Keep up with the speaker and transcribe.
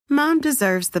Mom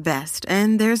deserves the best,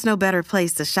 and there's no better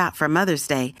place to shop for Mother's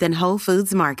Day than Whole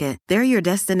Foods Market. They're your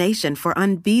destination for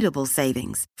unbeatable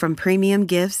savings, from premium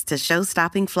gifts to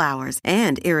show-stopping flowers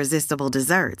and irresistible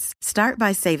desserts. Start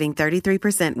by saving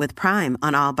 33% with Prime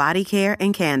on all body care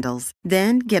and candles.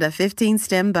 Then get a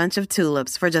 15-stem bunch of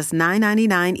tulips for just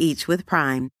 $9.99 each with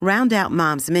Prime. Round out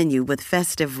Mom's menu with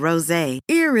festive rosé,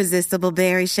 irresistible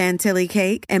berry chantilly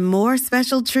cake, and more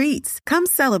special treats. Come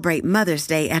celebrate Mother's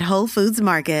Day at Whole Foods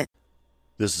Market.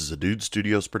 This is a Dude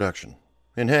Studios production.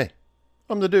 And hey,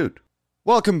 I'm the Dude.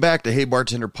 Welcome back to Hey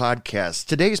Bartender Podcast.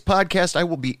 Today's podcast, I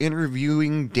will be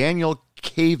interviewing Daniel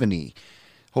Caveney.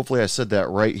 Hopefully I said that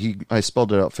right. I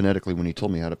spelled it out phonetically when he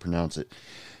told me how to pronounce it.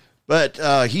 But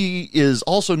he is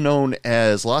also known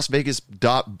as Las Vegas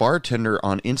Bartender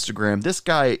on Instagram. This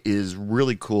guy is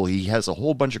really cool. He has a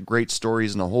whole bunch of great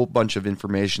stories and a whole bunch of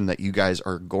information that you guys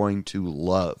are going to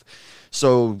love.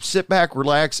 So sit back,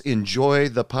 relax, enjoy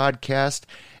the podcast.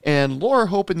 And Laura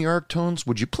Hope in the Arctones,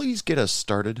 would you please get us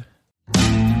started? Hey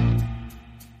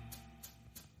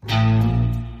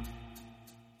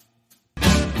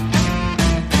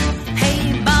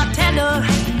bartender,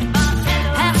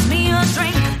 pass me a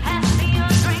drink.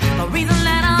 The reason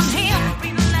that I'm here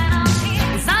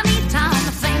is I need time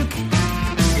to think.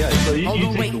 Yeah, so you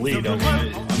take the lead.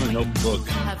 I'm a notebook.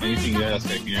 Anything you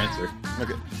ask, I can answer.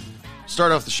 Okay.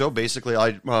 Start off the show. Basically,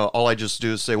 all I just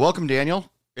do is say, welcome,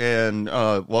 Daniel, and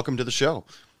welcome to the show.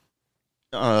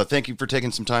 Thank you for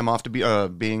taking some time off to be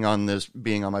being on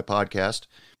my podcast.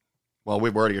 Well,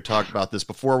 we've already talked about this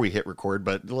before we hit record,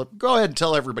 but go ahead and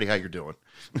tell everybody how you're doing.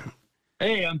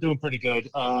 Hey, I'm doing pretty good.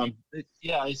 I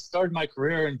started my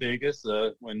career in Vegas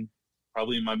when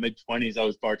probably in my mid-20s. I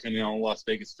was bartending on the Las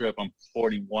Vegas Strip. I'm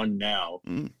 41 now.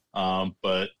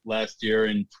 But last year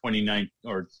in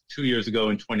 2 years ago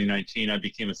in 2019, I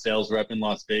became a sales rep in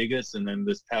Las Vegas. And then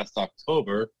this past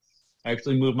October, I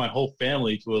actually moved my whole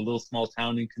family to a little small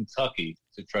town in Kentucky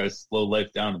to try to slow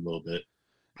life down a little bit.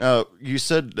 You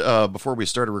said before we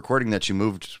started recording that you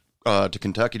moved to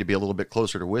Kentucky to be a little bit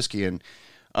closer to whiskey. And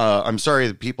I'm sorry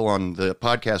the people on the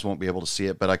podcast won't be able to see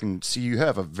it, but I can see you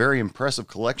have a very impressive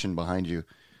collection behind you.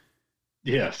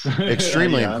 Yes.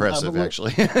 Extremely impressive,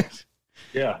 actually.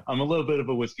 Yeah, I'm a little bit of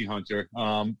a whiskey hunter.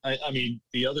 I mean,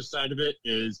 the other side of it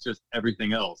is just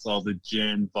everything else, all the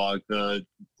gin, vodka,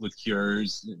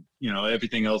 liqueurs,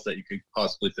 everything else that you could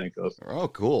possibly think of. Oh,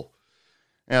 cool.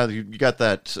 Yeah, you got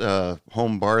that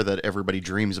home bar that everybody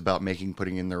dreams about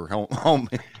putting in their home.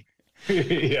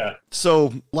 Yeah.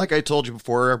 So, like I told you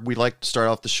before, we like to start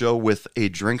off the show with a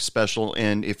drink special,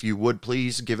 and if you would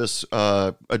please give us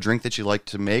a drink that you like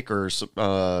to make or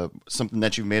something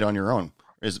that you made on your own.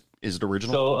 Is it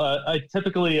original? So I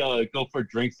typically go for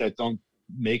drinks that don't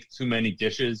make too many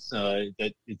dishes,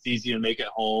 that it's easy to make at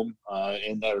home,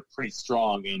 and that are pretty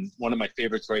strong. And one of my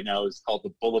favorites right now is called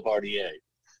the Boulevardier.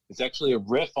 It's actually a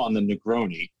riff on the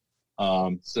Negroni.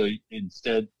 So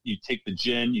instead, you take the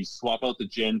gin, you swap out the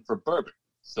gin for bourbon.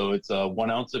 So it's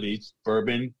 1 ounce of each,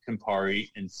 bourbon,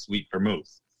 Campari, and sweet vermouth.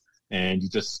 And you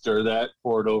just stir that,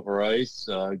 pour it over ice,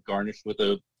 garnish with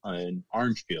an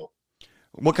orange peel.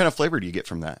 What kind of flavor do you get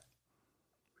from that?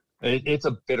 It's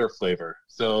a bitter flavor.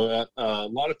 So a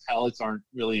lot of palates aren't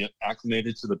really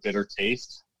acclimated to the bitter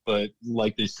taste. But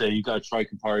like they say, you got to try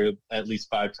Campari at least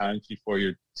 5 times before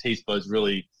your taste buds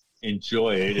really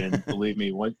enjoy it. And believe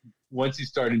me, once you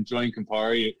start enjoying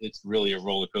Campari, it's really a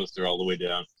roller coaster all the way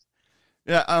down.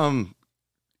 Yeah.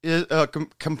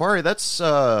 Campari, that's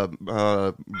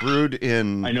brewed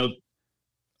in. I know.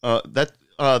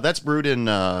 That's brewed in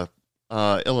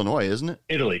Illinois, isn't it?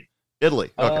 Italy.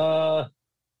 Okay.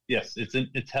 Yes, it's an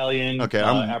Italian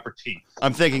aperitif.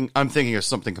 I'm thinking of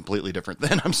something completely different.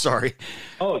 Then I'm sorry.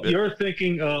 Oh, you're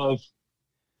thinking of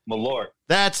Malort.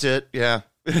 That's it. Yeah.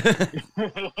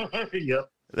 Yep.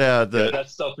 Yeah, that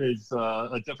stuff is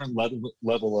a different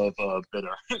level of bitter.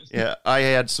 Yeah, I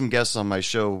had some guests on my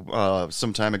show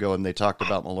some time ago, and they talked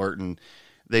about Malort, and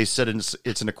they said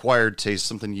it's an acquired taste,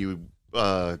 something you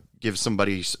give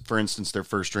somebody, for instance, their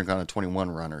first drink on a 21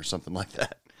 run or something like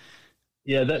that.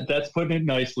 Yeah, that's putting it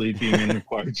nicely, being an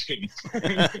acquired taste.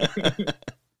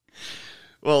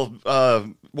 Well,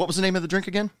 what was the name of the drink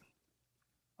again?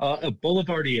 A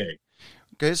Boulevardier.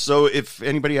 Okay, so if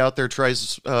anybody out there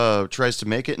tries to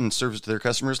make it and serves it to their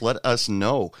customers, let us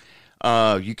know.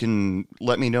 You can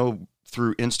let me know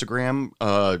through Instagram,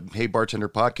 Hey Bartender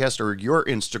Podcast, or your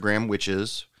Instagram, which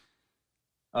is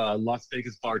Las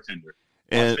Vegas Bartender.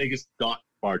 Las Vegas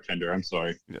Bartender. I'm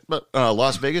sorry, but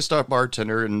Las Vegas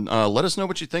Bartender, and let us know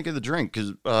what you think of the drink.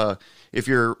 Because if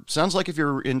you're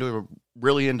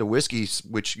really into whiskey,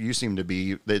 which you seem to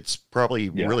be, it's probably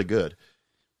really good.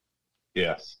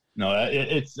 Yes. No,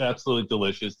 it's absolutely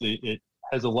delicious. It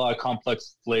has a lot of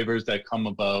complex flavors that come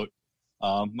about.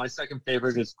 My second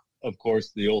favorite is, of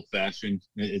course, the old fashioned.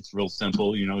 It's real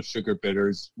simple, sugar,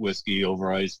 bitters, whiskey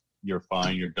over ice. You're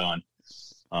fine. You're done.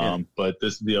 But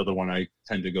this is the other one I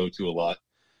tend to go to a lot.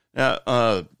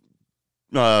 Well,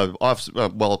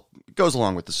 it goes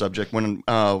along with the subject. When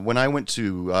I went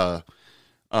to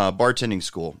bartending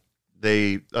school,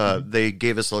 they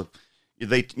gave us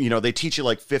they teach you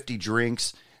like 50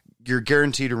 drinks. You're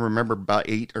guaranteed to remember about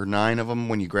 8 or 9 of them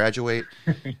when you graduate.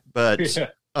 But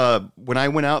when I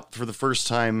went out for the first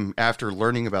time after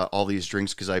learning about all these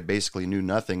drinks, because I basically knew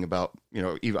nothing about,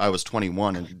 I was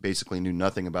 21 and basically knew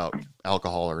nothing about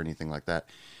alcohol or anything like that.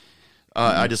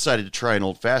 I decided to try an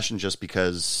old fashioned just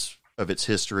because of its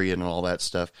history and all that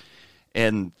stuff.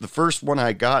 And the first one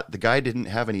I got, the guy didn't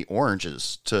have any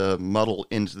oranges to muddle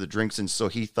into the drinks, and so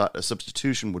he thought a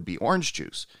substitution would be orange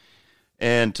juice.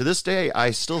 And to this day,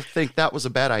 I still think that was a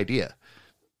bad idea.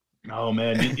 Oh,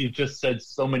 man, you just said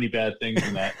so many bad things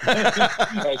in that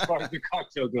as far as the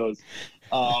cocktail goes.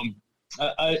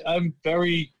 I'm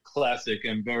very classic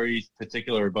and very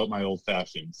particular about my old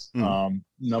fashions.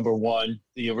 Number one,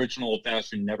 the original old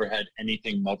fashioned never had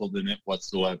anything muddled in it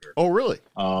whatsoever. Oh, really?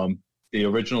 The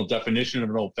original definition of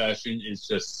an old fashioned is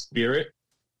just spirit,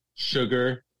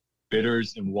 sugar,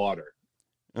 bitters, and water.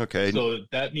 Okay. So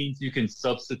that means you can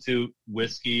substitute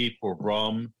whiskey for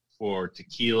rum, for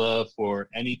tequila, for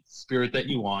any spirit that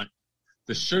you want.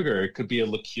 The sugar, it could be a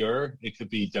liqueur, it could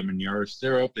be demonure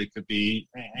syrup, it could be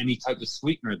any type of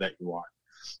sweetener that you want.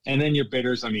 And then your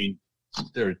bitters,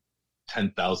 there are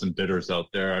 10,000 bitters out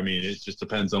there. It just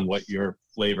depends on what your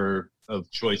flavor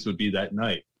of choice would be that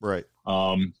night. Right.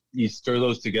 You stir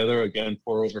those together, again,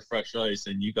 pour over fresh ice,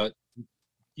 and you got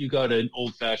an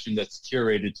old fashioned that's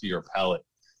curated to your palate.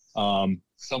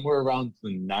 Somewhere around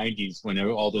the 90s, when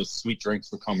all those sweet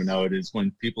drinks were coming out, is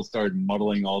when people started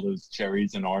muddling all those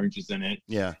cherries and oranges in it.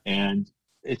 Yeah. And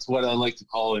it's what I like to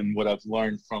call, and what I've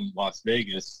learned from Las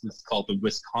Vegas, it's called the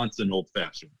Wisconsin old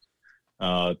fashioned.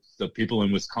 The people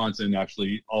in Wisconsin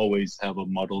actually always have a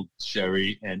muddled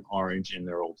cherry and orange in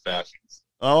their old fashions.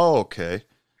 Oh, okay.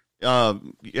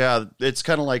 Yeah, it's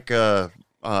kind of like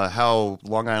how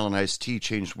Long Island iced tea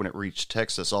changed when it reached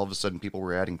Texas. All of a sudden, people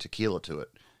were adding tequila to it.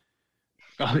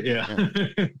 Oh, yeah.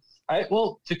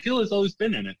 Well, tequila's always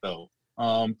been in it, though.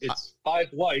 It's 5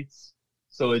 whites,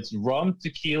 so it's rum,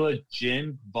 tequila,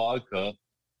 gin, vodka,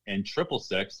 and triple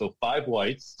sec. So 5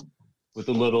 whites with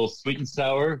a little sweet and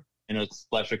sour and a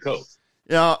splash of Coke.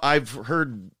 Yeah, I've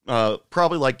heard,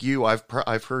 probably like you,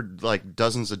 I've heard like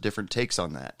dozens of different takes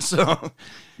on that. So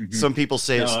some people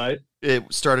say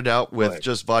it started out with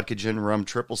just vodka, gin, rum,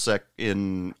 triple sec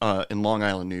in Long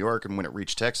Island, New York, and when it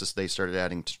reached Texas, they started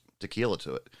adding tequila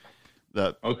to it.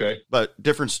 Okay. But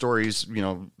different stories,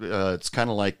 it's kind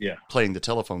of like playing the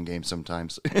telephone game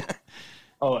sometimes.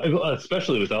 Oh,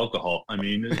 especially with alcohol. As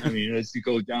you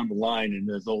go down the line and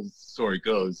as old story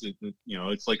goes,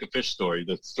 it's like a fish story.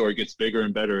 The story gets bigger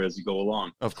and better as you go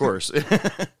along. Of course.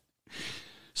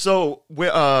 So,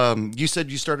 you said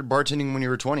you started bartending when you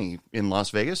were 20 in Las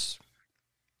Vegas?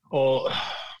 Oh,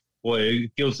 boy,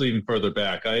 it goes even further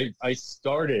back. I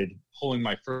started pulling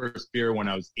my first beer when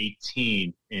I was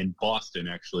 18 in Boston,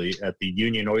 actually, at the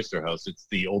Union Oyster House. It's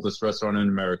the oldest restaurant in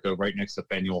America, right next to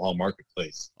Faneuil Hall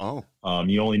Marketplace. Oh.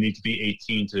 You only need to be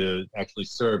 18 to actually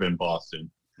serve in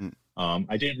Boston.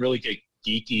 I didn't really get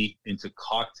geeky into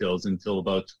cocktails until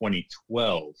about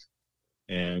 2012.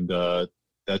 And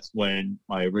that's when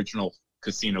my original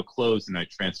casino closed and I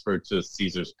transferred to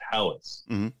Caesar's Palace.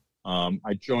 Mm-hmm.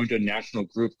 I joined a national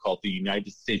group called the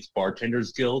United States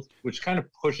Bartenders Guild, which kind of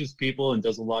pushes people and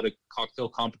does a lot of cocktail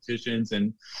competitions.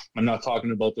 And I'm not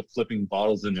talking about the flipping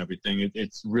bottles and everything.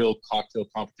 It's real cocktail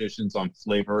competitions on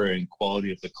flavor and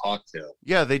quality of the cocktail.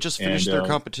 Yeah, they just finished their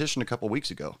competition a couple weeks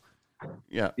ago.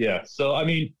 Yeah. Yeah. So,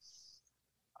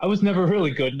 I was never really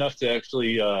good enough to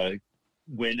actually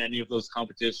win any of those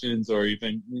competitions or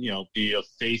even, be a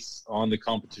face on the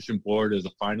competition board as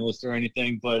a finalist or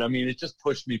anything. But it just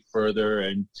pushed me further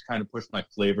and kind of pushed my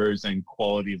flavors and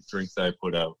quality of drinks that I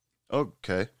put out.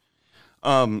 Okay.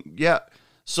 Yeah.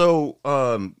 So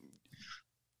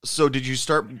did you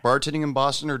start bartending in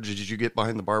Boston or did you get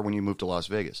behind the bar when you moved to Las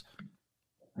Vegas?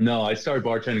 No, I started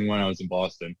bartending when I was in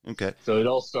Boston. Okay. So it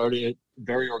all started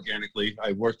very organically.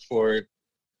 I worked for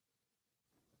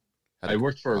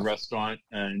a restaurant,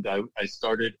 and I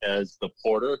started as the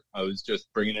porter. I was just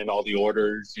bringing in all the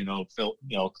orders,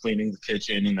 cleaning the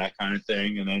kitchen and that kind of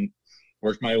thing, and then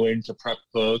worked my way into prep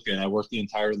cook, and I worked the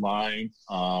entire line.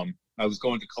 I was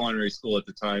going to culinary school at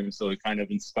the time, so it kind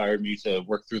of inspired me to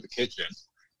work through the kitchen.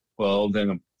 Well,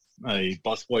 then a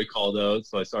busboy called out,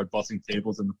 so I started bussing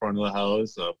tables in the front of the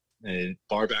house. A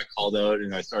barback called out,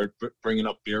 and I started bringing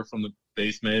up beer from the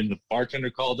basement. The bartender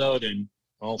called out, and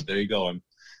well, there you go. I'm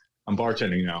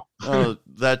bartending now.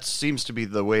 That seems to be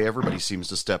the way everybody seems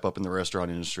to step up in the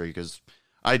restaurant industry, because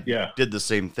I did the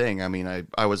same thing. I mean,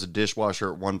 I was a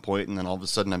dishwasher at one point, and then all of a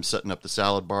sudden I'm setting up the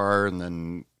salad bar, and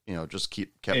then, just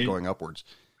kept going upwards.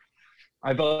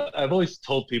 I've always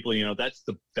told people, that's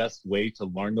the best way to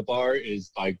learn the bar is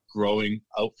by growing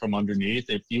out from underneath.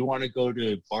 If you want to go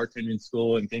to bartending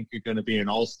school and think you're going to be an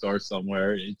all-star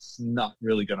somewhere, it's not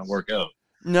really going to work out.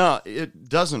 No, it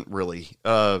doesn't really.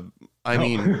 Mean,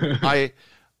 when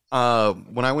I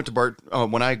went to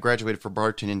when I graduated for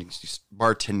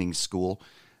bartending school,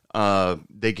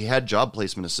 they had job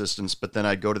placement assistants, but then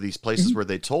I'd go to these places where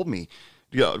they told me,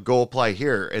 go apply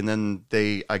here. And then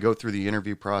I go through the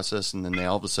interview process, and then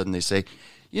all of a sudden they say,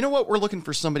 you know what? We're looking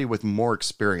for somebody with more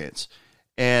experience.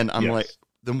 And I'm like,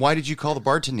 then why did you call the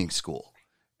bartending school?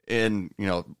 And,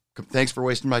 thanks for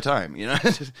wasting my time,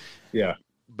 Yeah.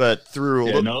 But through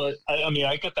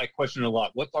I get that question a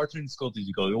lot. What bartending school did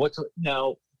you go to?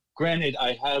 Now, granted,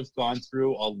 I have gone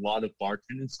through a lot of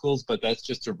bartending schools, but that's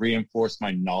just to reinforce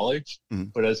my knowledge. Mm-hmm.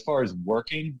 But as far as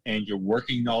working and your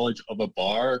working knowledge of a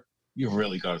bar, you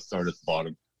really got to start at the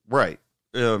bottom. Right.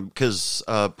 Because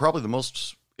probably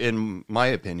in my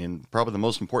opinion, probably the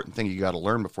most important thing you got to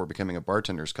learn before becoming a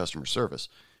bartender is customer service.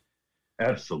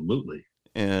 Absolutely.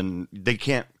 And they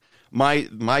can't.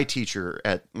 My teacher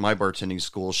at my bartending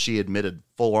school, she admitted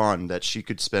full on that she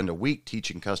could spend a week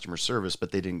teaching customer service,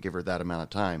 but they didn't give her that amount of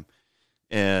time.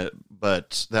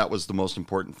 But that was the most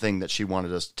important thing that she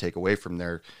wanted us to take away from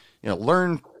there.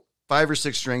 Learn 5 or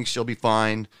 6 drinks, you'll be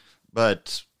fine.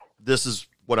 But this is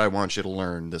what I want you to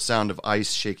learn: the sound of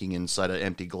ice shaking inside an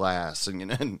empty glass,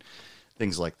 and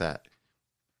things like that.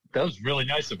 That was really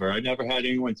nice of her. I never had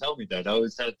anyone tell me that. I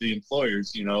always had the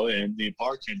employers, and the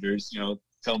bartenders,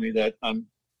 tell me that I'm,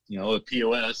 a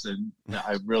POS and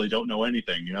I really don't know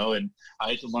anything, and I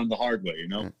had to learn the hard way,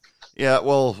 Yeah,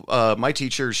 well, my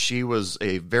teacher, she was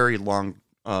a very long,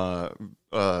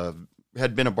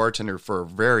 had been a bartender for a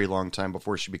very long time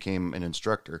before she became an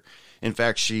instructor. In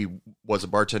fact, she was a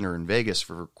bartender in Vegas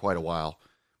for quite a while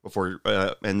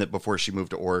before she moved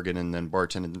to Oregon, and then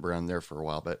bartended around there for a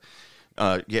while. But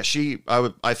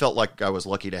I felt like I was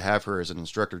lucky to have her as an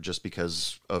instructor just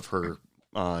because of her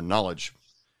knowledge.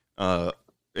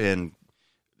 And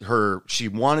she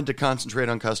wanted to concentrate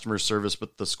on customer service,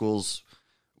 but the schools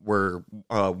were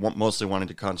mostly wanting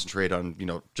to concentrate on,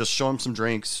 just show them some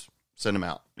drinks, send them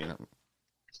out,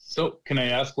 So can I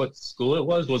ask what school it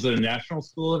was? Was it a national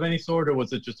school of any sort, or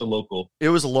was it just a local? It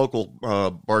was a local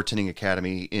bartending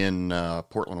academy in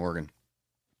Portland, Oregon.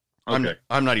 Okay.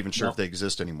 I'm not even sure if they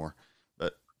exist anymore.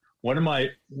 But one of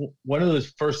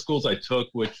the first schools I took,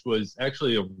 which was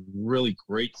actually a really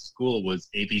great school, was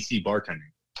ABC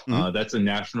Bartending. Mm-hmm. That's a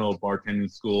national bartending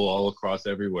school all across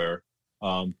everywhere.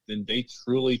 And they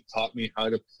truly taught me how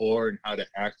to pour and how to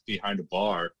act behind a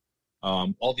bar.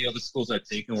 All the other schools I've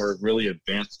taken were really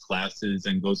advanced classes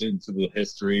and goes into the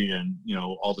history and,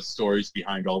 all the stories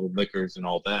behind all the liquors and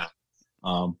all that.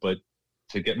 But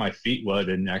to get my feet wet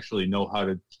and actually know how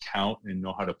to count and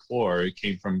know how to pour, it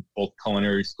came from both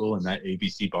culinary school and that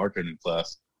ABC bartending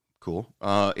class. Cool.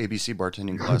 ABC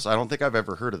bartending class. I don't think I've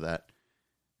ever heard of that.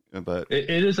 But it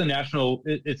is a national.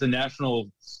 It's a national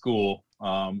school.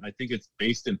 I think it's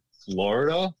based in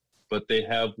Florida, but they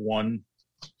have one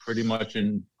pretty much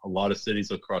in a lot of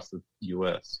cities across the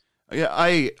U.S. Yeah,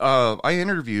 I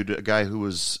interviewed a guy who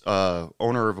was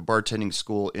owner of a bartending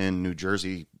school in New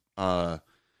Jersey,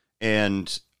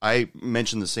 and I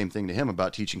mentioned the same thing to him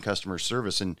about teaching customer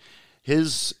service, and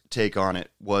his take on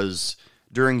it was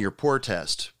during your pour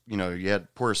test. You had to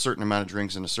pour a certain amount of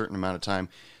drinks in a certain amount of time.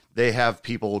 They have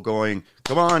people going,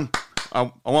 "Come on, I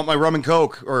want my rum and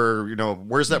Coke," or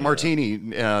 "Where's that martini?"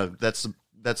 That's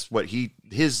what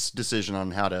his decision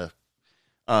on how to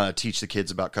teach the kids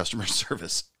about customer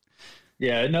service.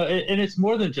 Yeah, no, and it's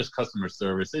more than just customer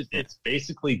service. It's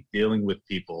basically dealing with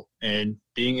people and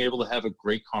being able to have a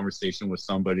great conversation with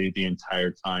somebody the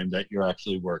entire time that you're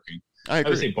actually working. I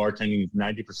would say bartending is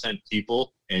 90%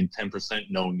 people and 10%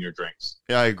 knowing your drinks.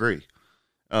 Yeah, I agree.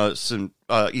 So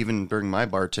even during my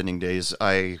bartending days,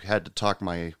 I had to talk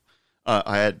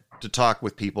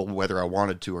with people whether I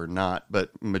wanted to or not.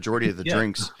 But majority of the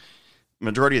drinks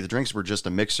were just a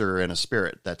mixer and a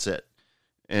spirit. That's it.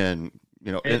 And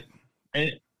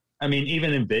and I mean,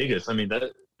 even in Vegas, I mean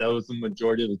that was the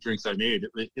majority of the drinks I made.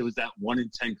 It was that 1 in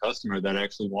 10 customer that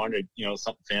actually wanted,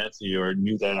 something fancy or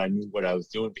knew that I knew what I was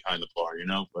doing behind the bar,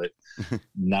 but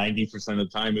 90% of the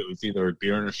time it was either a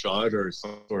beer and a shot or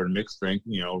some sort of mixed drink,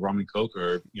 rum and Coke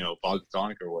or, vodka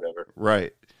tonic or whatever.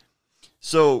 Right.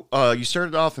 So you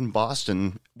started off in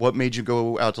Boston. What made you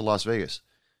go out to Las Vegas?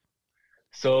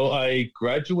 So I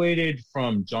graduated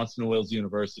from Johnson & Wales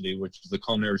University, which is a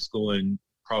culinary school in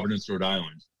Providence, Rhode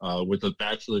Island, with a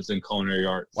bachelor's in culinary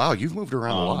arts. Wow, you've moved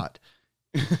around a lot.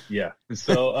 Yeah.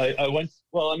 So I went,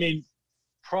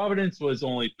 Providence was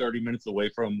only 30 minutes away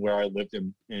from where I lived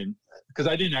in because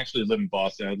I didn't actually live in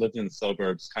Boston. I lived in the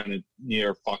suburbs, kind of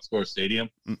near Foxborough Stadium,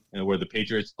 and where the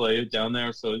Patriots play down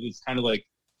there. So it's kind of like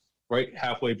right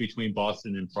halfway between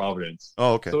Boston and Providence.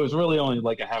 Oh, okay. So it was really only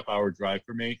like a half-hour drive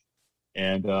for me.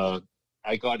 And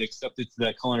I got accepted to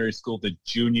that culinary school the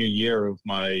junior year of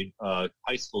my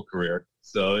high school career.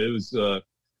 So it was a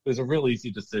real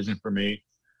easy decision for me.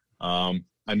 I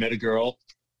met a girl,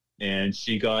 and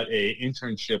she got a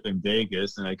internship in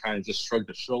Vegas, and I kind of just shrugged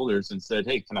the shoulders and said,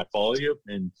 "Hey, can I follow you?"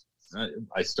 And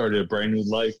I started a brand new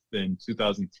life in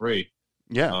 2003.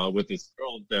 Yeah, with this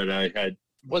girl that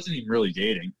wasn't even really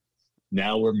dating.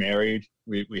 Now we're married.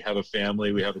 We have a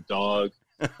family. We have a dog.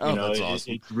 That's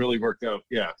awesome. It's really worked out.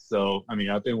 Yeah. So,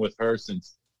 I've been with her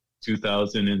since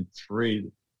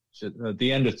 2003,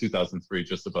 the end of 2003,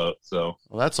 just about. So,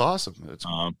 well, that's awesome. That's,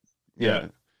 yeah.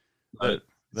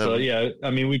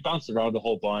 We bounced around a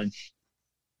whole bunch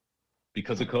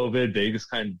because of COVID. Vegas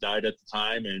kind of died at the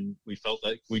time, and we felt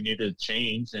like we needed a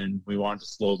change, and we wanted to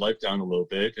slow life down a little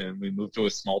bit. And we moved to a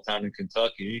small town in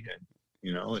Kentucky, and,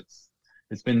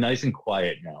 it's been nice and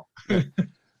quiet now.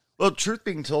 Well, truth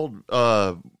being told,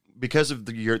 because of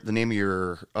the name of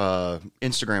your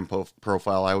Instagram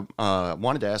profile, I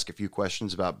wanted to ask a few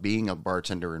questions about being a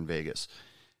bartender in Vegas.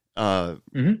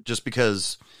 Just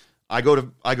because I go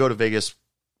to Vegas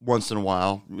once in a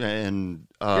while, and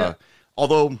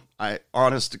although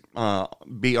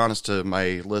be honest to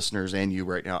my listeners and you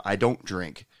right now, I don't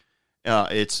drink.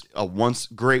 It's a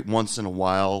great once in a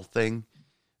while thing,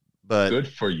 but good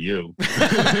for you.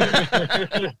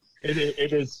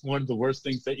 It is one of the worst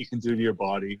things that you can do to your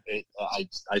body.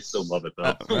 I still love it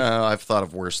though. I've thought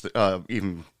of worse,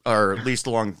 even or at least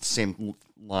along the same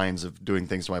lines of doing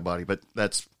things to my body. But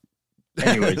that's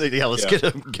anyways. Let's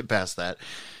get past that.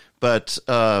 But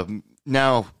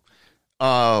now,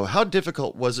 how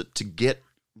difficult was it to get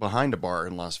behind a bar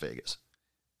in Las Vegas?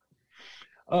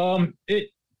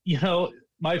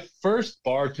 My first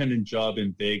bartending job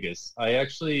in Vegas, I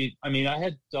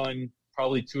had done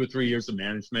probably 2 or 3 years of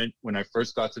management when I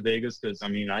first got to Vegas because,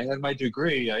 I had my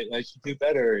degree. I should do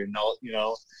better and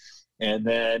all, And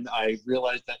then I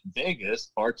realized that in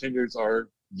Vegas, bartenders are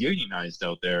unionized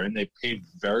out there and they pay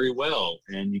very well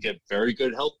and you get very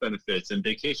good health benefits and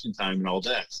vacation time and all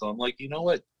that. So I'm like, you know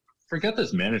what? Forget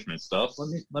this management stuff.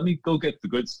 Let me go get the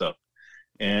good stuff.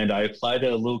 And I applied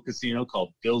at a little casino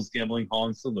called Bill's Gambling Hall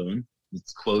and Saloon.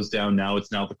 It's closed down now.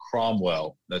 It's now the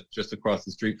Cromwell. That's just across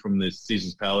the street from the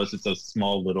Caesar's Palace. It's a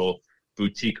small little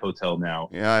boutique hotel now.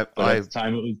 Yeah, at the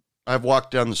time it was. I've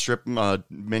walked down the strip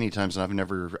many times, and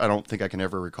I don't think I can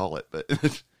ever recall it. But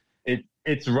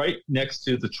it's right next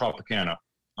to the Tropicana,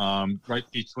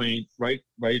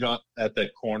 right up at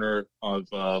that corner of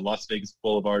Las Vegas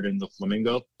Boulevard and the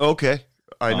Flamingo. Okay,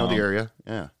 I know the area.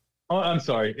 Yeah. Oh, I'm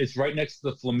sorry. It's right next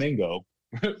to the Flamingo.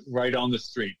 Right on the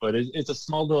street, but it's a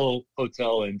small little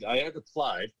hotel, and I had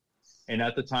applied, and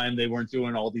at the time they weren't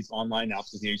doing all these online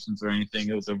applications or anything.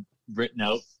 It was a written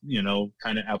out,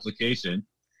 kind of application,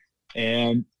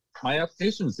 and my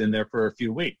application was in there for a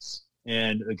few weeks.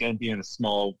 And again, being a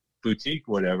small boutique,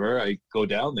 whatever, I go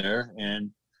down there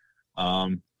and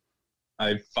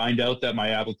I find out that my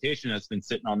application has been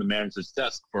sitting on the manager's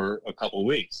desk for a couple of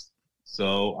weeks.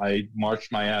 So I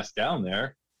marched my ass down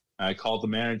there. I called the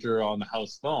manager on the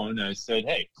house phone and I said,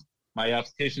 "Hey, my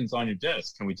application's on your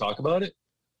desk. Can we talk about it?"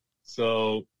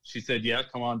 So she said, "Yeah,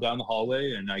 come on down the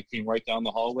hallway." And I came right down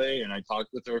the hallway and I talked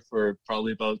with her for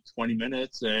probably about 20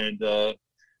 minutes. And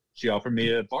she offered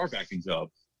me a bar backing job.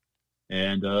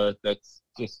 And that's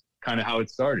just kind of how it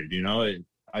started.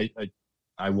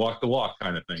 I walk the walk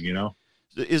kind of thing,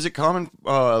 Is it common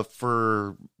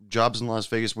for jobs in Las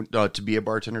Vegas to be a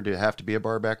bartender, to have to be a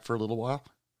bar back for a little while?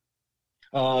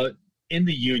 In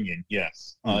the union,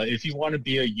 yes. If you want to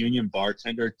be a union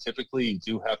bartender, typically you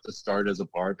do have to start as a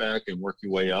bar back and work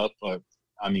your way up.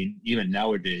 Even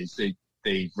nowadays,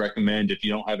 they recommend, if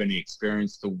you don't have any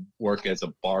experience, to work as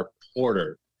a bar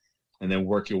porter and then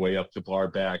work your way up to bar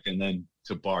back and then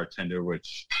to bartender,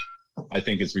 which I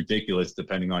think is ridiculous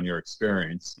depending on your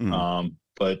experience. Mhm.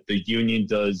 But the union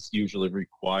does usually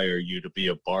require you to be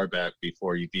a barback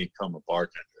before you become a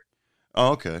bartender.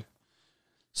 Oh, okay.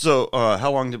 So,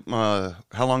 how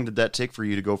long did that take for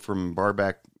you to go from bar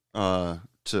back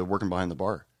to working behind the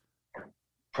bar?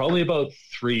 Probably about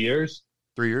 3 years.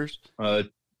 3 years?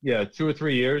 Yeah, 2 or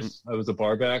 3 years. I was a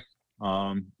barback.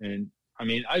 And I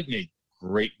mean, I made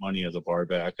great money as a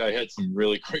barback. I had some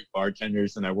really great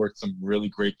bartenders, and I worked some really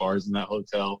great bars in that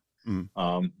hotel. Mm.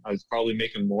 I was probably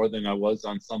making more than I was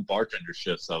on some bartender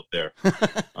shifts out there.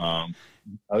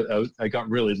 I got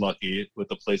really lucky with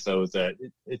the place I was at.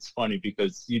 It's funny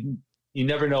because you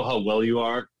never know how well you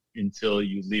are until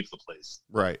you leave the place.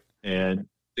 Right. And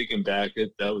thinking back,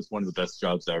 that was one of the best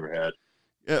jobs I ever had.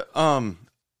 Yeah.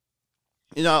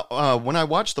 When I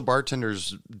watch the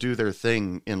bartenders do their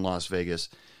thing in Las Vegas,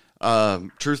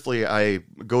 truthfully, I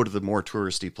go to the more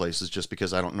touristy places just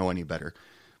because I don't know any better.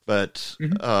 But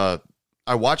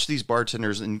I watch these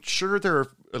bartenders, and sure, they're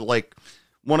like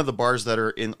one of the bars that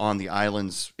are on the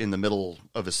islands in the middle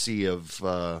of a sea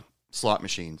of slot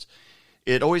machines.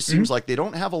 It always seems like they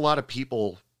don't have a lot of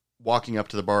people walking up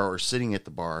to the bar or sitting at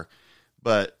the bar,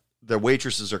 but the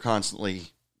waitresses are constantly,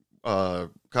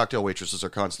 cocktail waitresses are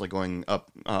constantly going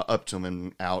up to them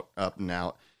and out, up and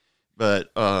out.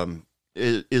 But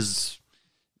is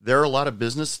there a lot of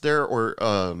business there, or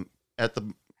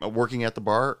working at the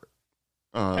bar?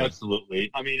 Absolutely.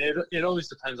 I mean, it always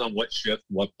depends on what shift,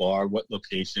 what bar, what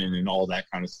location, and all that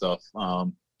kind of stuff.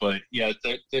 But yeah,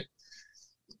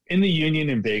 in the union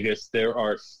in Vegas, there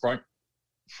are front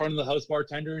of the house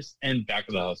bartenders and back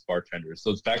of the house bartenders.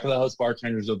 Those back of the house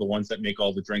bartenders are the ones that make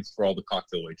all the drinks for all the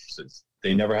cocktail waitresses.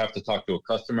 They never have to talk to a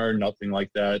customer, nothing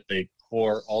like that. They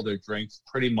pour all their drinks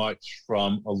pretty much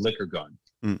from a liquor gun.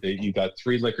 You got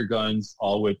 3 liquor guns,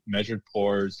 all with measured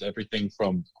pours, everything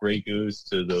from Grey Goose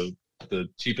to the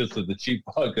cheapest of the cheap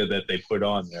vodka that they put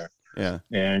on there. Yeah.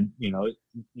 And, you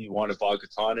want a vodka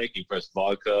tonic, you press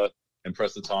vodka and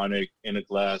press the tonic in a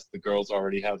glass. The girls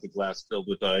already have the glass filled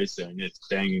with ice, and it's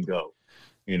bang and go.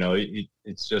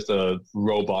 It's just a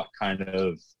robot kind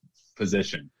of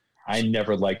position. I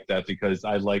never liked that because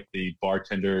I like the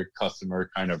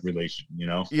bartender-customer kind of relation,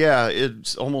 Yeah,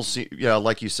 it's almost,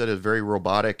 like you said, it's very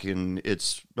robotic, and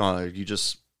it's,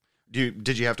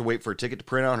 did you have to wait for a ticket to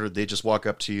print out, or did they just walk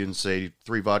up to you and say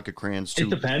 3 vodka crayons? It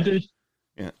depended.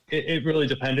 Yeah. It really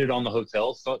depended on the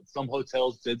hotel. So, some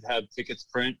hotels did have tickets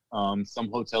print. Some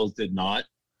hotels did not.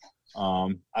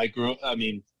 I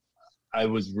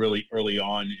was really early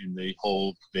on in the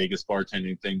whole Vegas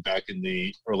bartending thing back in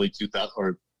the early 2000s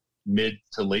or mid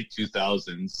to late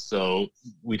 2000s. So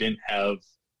we didn't have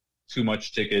too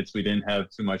much tickets. We didn't have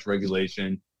too much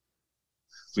regulation.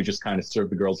 We just kind of serve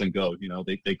the girls and go.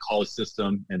 They call a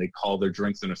system and they call their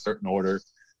drinks in a certain order.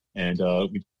 And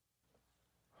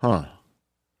Well,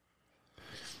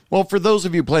 for those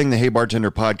of you playing the Hey Bartender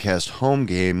podcast home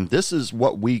game, this is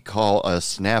what we call a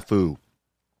snafu.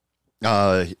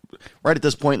 Right at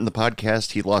this point in the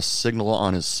podcast, he lost signal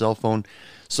on his cell phone.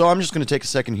 So I'm just going to take a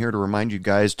second here to remind you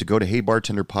guys to go to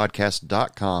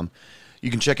heybartenderpodcast.com.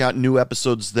 You can check out new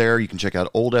episodes there. You can check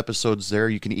out old episodes there.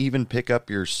 You can even pick up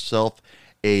yourself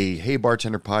a Hey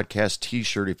Bartender Podcast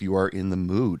t-shirt if you are in the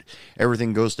mood.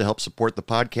 Everything goes to help support the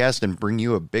podcast and bring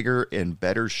you a bigger and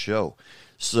better show.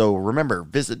 So remember,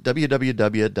 visit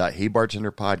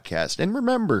www.heybartenderpodcast. And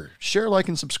remember, share, like,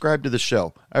 and subscribe to the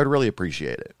show. I would really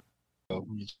appreciate it.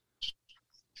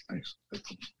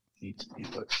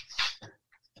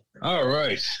 All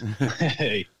right.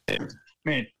 Hey,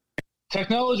 man,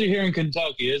 technology here in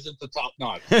Kentucky isn't the top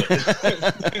notch.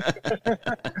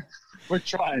 We're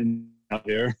trying out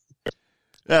here.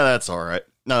 Yeah, that's all right.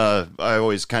 I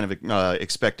always kind of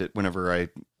expect it whenever I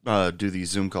do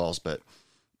these Zoom calls. But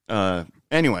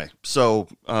anyway, so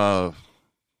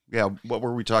what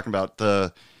were we talking about?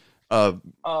 The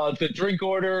drink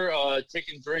order,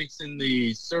 taking drinks in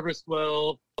the service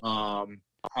well. How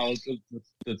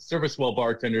the service well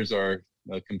bartenders are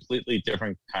a completely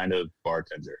different kind of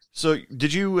bartender. So,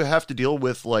 did you have to deal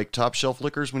with like top shelf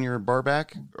liquors when you're a bar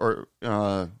back or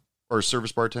a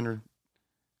service bartender?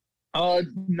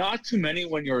 Not too many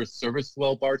when you're a service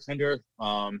well bartender.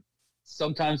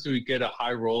 Sometimes we get a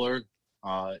high roller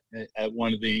at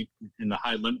one of in the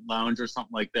high limit lounge or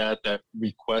something like that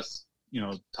requests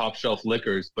top shelf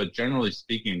liquors, but generally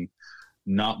speaking,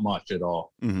 not much at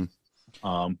all. Mm-hmm.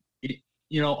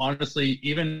 Honestly,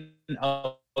 even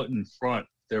out in front,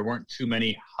 there weren't too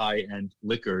many high-end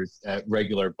liquors at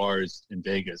regular bars in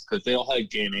Vegas because they all had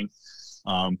gaming,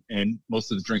 and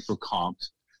most of the drinks were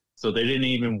comped. So they didn't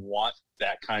even want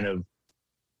that kind of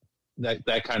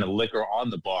that kind of liquor on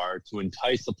the bar to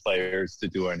entice the players to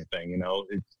do anything.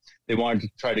 They wanted to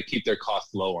try to keep their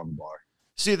costs low on the bar.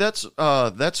 See, that's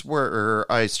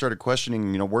where I started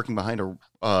questioning, working behind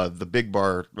the big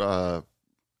bar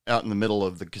out in the middle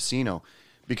of the casino,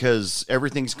 because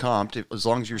everything's comped. As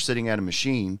long as you're sitting at a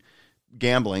machine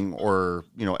gambling or,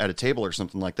 at a table or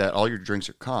something like that, all your drinks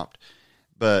are comped.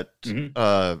 But,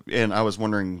 and I was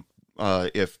wondering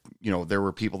if, there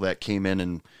were people that came in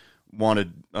and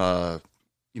wanted, top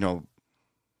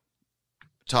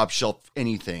shelf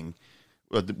anything.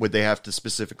 Would they have to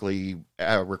specifically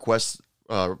request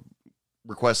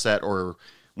that, or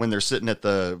when they're sitting at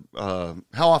the,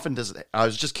 how often I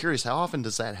was just curious, how often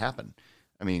does that happen?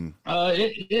 I mean,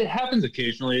 it happens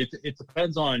occasionally. It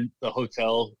depends on the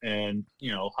hotel and,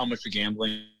 how much you're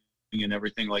gambling and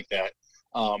everything like that.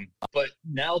 But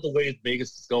now the way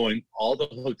Vegas is going, all the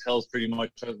hotels pretty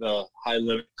much have a high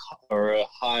limit or a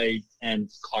high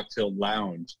end cocktail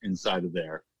lounge inside of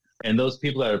there. And those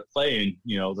people that are playing,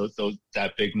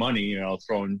 that big money,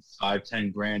 throwing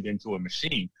 $5-10 grand into a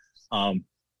machine,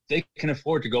 they can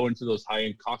afford to go into those high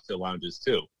end cocktail lounges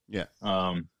too. Yeah.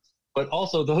 But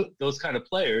also those kind of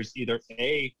players either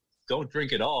A, don't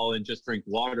drink at all and just drink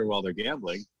water while they're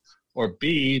gambling, or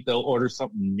B, they'll order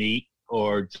something neat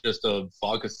or just a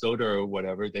vodka soda or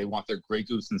whatever. They want their Grey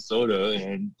Goose and soda,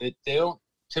 and they don't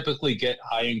typically get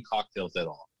high-end cocktails at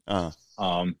all.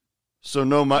 So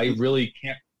I really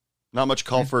can't. Not much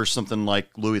call for something like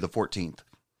Louis XIV.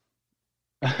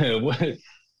 I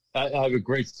have a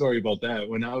great story about that.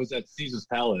 When I was at Caesar's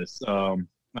Palace,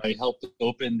 I helped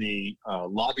open the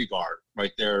lobby bar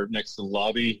right there next to the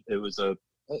lobby. It was a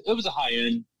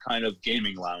high-end kind of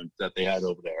gaming lounge that they had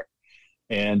over there.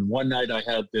 And one night I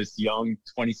had this young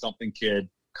 20-something kid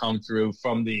come through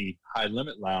from the high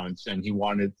limit lounge, and he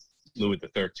wanted Louis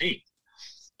XIII,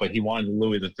 but he wanted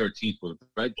Louis XIII with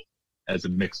Red Bull as a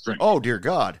mixed drink. Oh, dear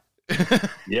God.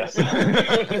 Yes.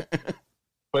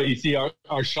 But you see,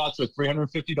 our shots were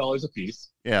 $350 a piece.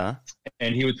 Yeah.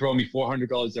 And he would throw me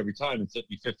 $400 every time and tip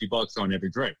me $50 on every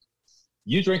drink.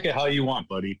 You drink it how you want,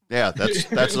 buddy. Yeah,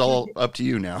 that's all up to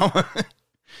you now.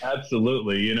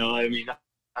 Absolutely.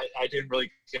 I didn't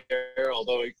really care,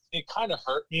 although it kind of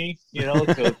hurt me,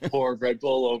 to pour Red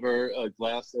Bull over a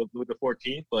glass of Louis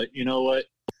XIV. But you know what?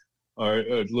 Or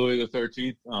Louis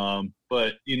XIII.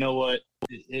 But you know what?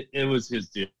 It was his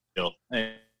deal.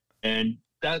 And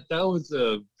that was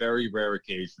a very rare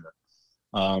occasion.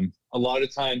 A lot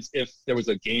of times, if there was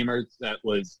a gamer that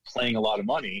was playing a lot of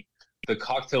money, the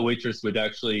cocktail waitress would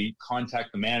actually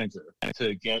contact the manager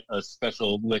to get a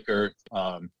special liquor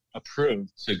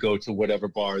approved to go to whatever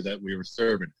bar that we were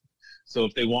serving. So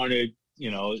if they wanted,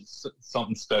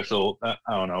 something special, I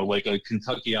don't know, like a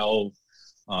Kentucky Owl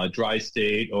Dry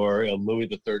State or a Louis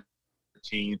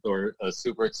XIII or a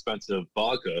super expensive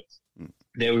vodka,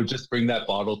 they would just bring that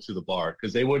bottle to the bar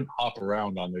because they wouldn't hop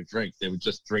around on their drinks. They would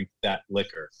just drink that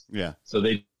liquor. Yeah. So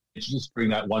they just bring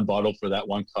that one bottle for that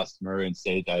one customer and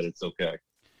say that it's okay.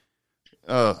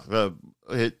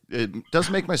 It does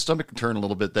make my stomach turn a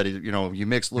little bit that, you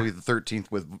mix Louis XIII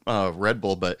with Red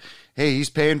Bull, but hey, he's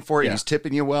paying for it. Yeah. He's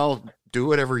tipping you well. Do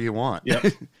whatever you want. Yep.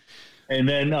 And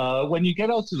then when you get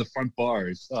out to the front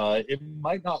bars, it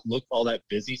might not look all that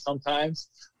busy sometimes,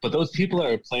 but those people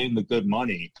that are playing the good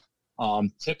money,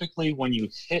 typically when you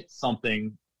hit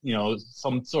something,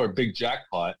 some sort of big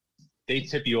jackpot, they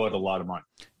tip you out a lot of money.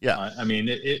 Yeah.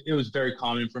 It was very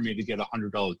common for me to get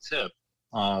 $100 tip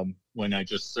when I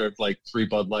just served like 3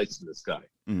 Bud Lights to this guy.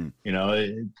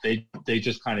 They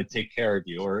just kind of take care of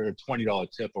you, or a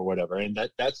 $20 tip or whatever. And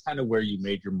that's kind of where you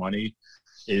made your money,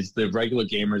 is the regular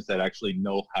gamers that actually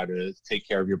know how to take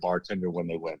care of your bartender when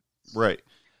they win. Right.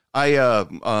 I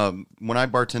when I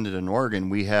bartended in Oregon,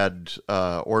 we had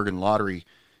Oregon Lottery,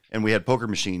 and we had poker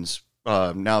machines.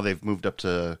 Now they've moved up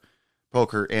to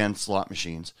poker and slot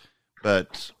machines,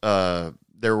 but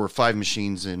there were 5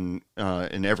 machines in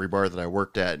every bar that I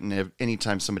worked at, and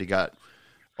anytime somebody got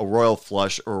a royal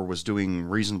flush or was doing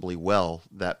reasonably well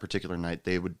that particular night,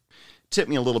 they would tip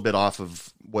me a little bit off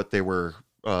of what they were,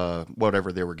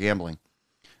 whatever they were gambling.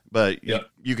 But yep.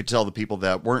 you could tell the people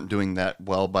that weren't doing that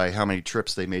well by how many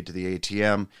trips they made to the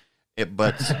ATM.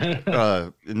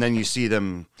 And then you see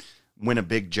them win a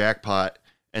big jackpot,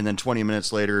 and then 20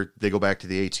 minutes later they go back to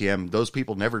the ATM. Those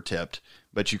people never tipped,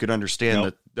 but you could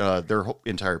understand that their whole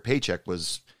entire paycheck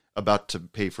was about to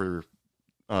pay for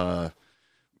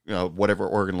whatever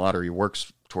Oregon Lottery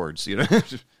works towards.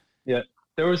 Yeah.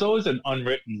 There was always an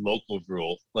unwritten local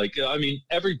rule. Like,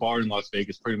 every bar in Las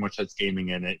Vegas pretty much has gaming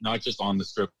in it, not just on the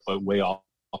strip, but way off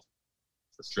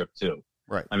the strip too.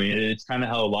 Right. It's kind of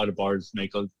how a lot of bars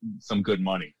make some good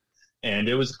money. And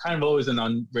it was kind of always an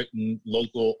unwritten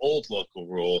old local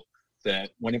rule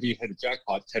that whenever you hit a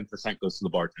jackpot, 10% goes to the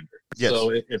bartender. Yes. So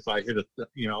if I hit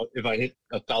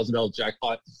 $1,000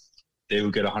 jackpot, they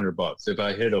would get $100. If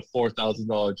I hit a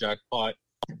 $4,000 jackpot,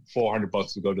 $400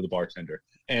 would go to the bartender.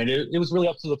 And it was really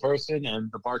up to the person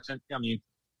and the bartender. I mean,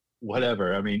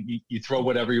 whatever. I mean, you throw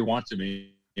whatever you want to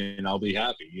me and I'll be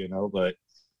happy, but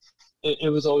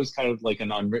it was always kind of like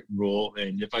an unwritten rule.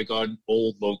 And if I got an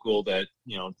old local that,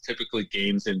 typically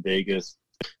games in Vegas,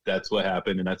 that's what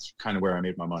happened. And that's kind of where I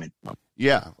made my money.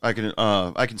 Yeah, I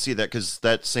can see that, because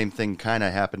that same thing kind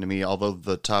of happened to me. Although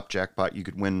the top jackpot you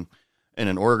could win in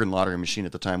an Oregon lottery machine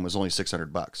at the time was only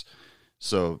 $600.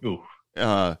 So,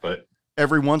 but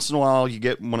every once in a while you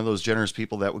get one of those generous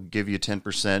people that would give you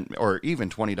 10% or even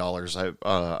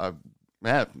 $20.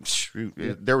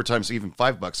 There were times even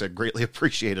 $5 I greatly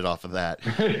appreciated off of that.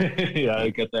 Yeah, I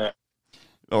get that.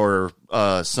 Or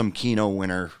some Keno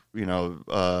winner, one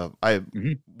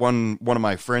of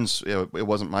my friends, it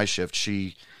wasn't my shift.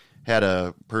 She had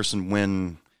a person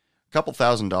win a couple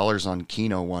 $1,000s on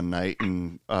Keno one night,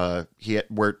 and to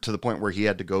the point where he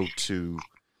had to go to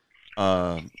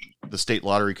the state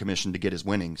lottery commission to get his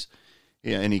winnings.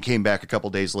 Yeah, and he came back a couple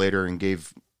days later and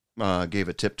gave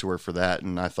a tip to her for that.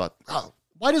 And I thought, oh,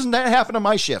 why doesn't that happen on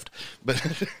my shift?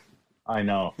 But I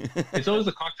know. It's always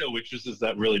the cocktail waitresses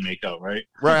that really make out, right?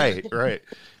 Right.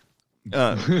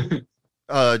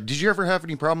 Did you ever have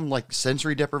any problem like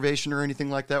sensory deprivation or anything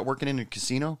like that working in a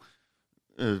casino?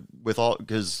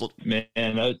 Because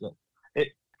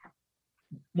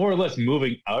more or less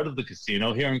moving out of the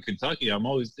casino here in Kentucky,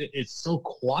 it's so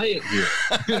quiet here.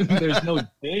 There's no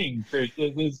ding,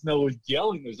 there's no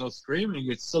yelling, there's no screaming.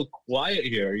 It's so quiet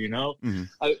here, Mm-hmm.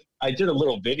 I did a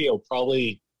little video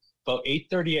probably about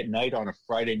 8:30 at night on a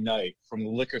Friday night from the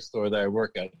liquor store that I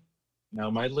work at. Now,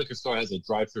 my liquor store has a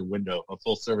drive-through window, a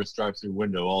full-service drive-through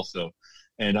window also.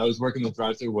 And I was working the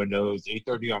drive-through window. It was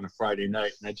 8:30 on a Friday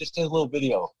night, and I just did a little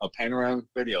video, a panoramic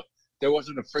video. There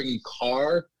wasn't a frigging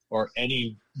car or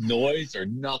any noise or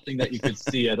nothing that you could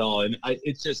see at all. And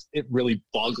it really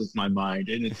boggles my mind,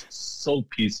 and it's so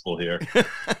peaceful here.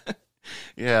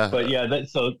 Yeah. But yeah,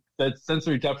 that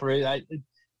sensory deprivation,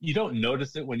 you don't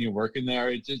notice it when you're working there.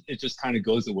 It just kind of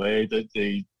goes away.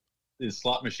 The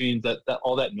slot machines, that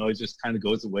all that noise just kind of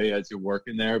goes away as you're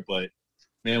working there. But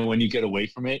man, when you get away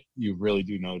from it, you really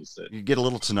do notice it. You get a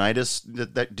little tinnitus.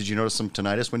 Did you notice some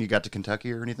tinnitus when you got to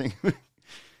Kentucky or anything?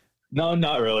 No,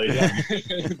 not really. Yeah.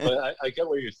 But I get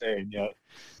what you're saying. Yeah.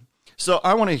 So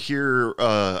I want to hear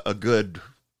a good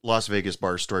Las Vegas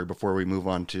bar story before we move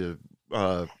on to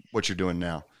what you're doing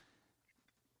now.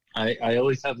 I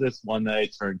always have this one that I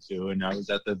turn to, and I was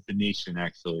at the Venetian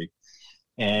actually,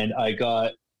 and I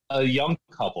got a young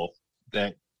couple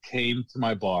that came to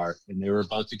my bar, and they were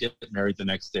about to get married the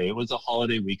next day. It was a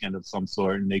holiday weekend of some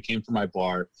sort, and they came to my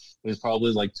bar. It was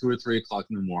probably like 2 or 3 o'clock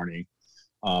in the morning,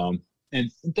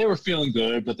 and they were feeling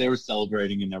good, but they were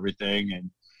celebrating and everything,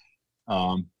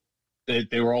 and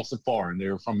they were also foreign. They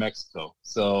were from Mexico.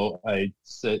 So I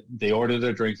said, they ordered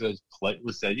their drinks. I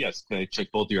politely said, yes, can I check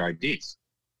both your IDs?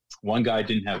 One guy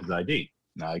didn't have his ID.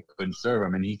 I couldn't serve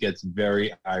him, and he gets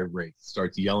very irate,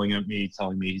 starts yelling at me,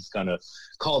 telling me he's going to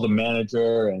call the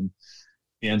manager, and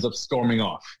he ends up storming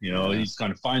off. He's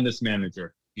going to find this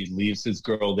manager. He leaves his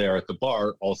girl there at the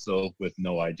bar also with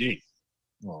no ID.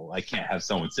 Well, I can't have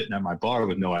someone sitting at my bar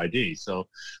with no ID. So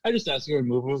I just asked her to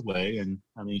move away, and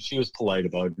she was polite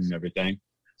about it and everything.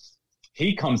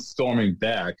 He comes storming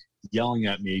back, yelling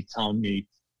at me, telling me,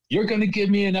 you're going to give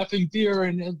me an effing beer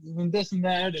and this and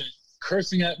that, and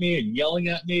cursing at me and yelling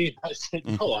at me. I said,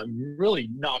 no, I'm really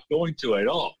not going to at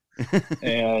all.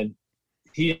 And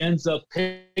he ends up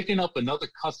picking up another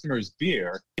customer's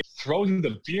beer, throwing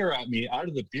the beer at me out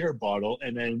of the beer bottle,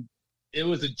 and then it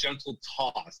was a gentle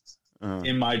toss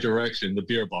in my direction, the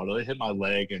beer bottle. It hit my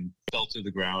leg and fell to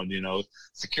the ground.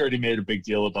 Security made a big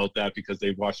deal about that because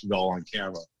they watched it all on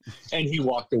camera. And he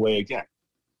walked away again.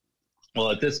 Well,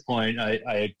 at this point, I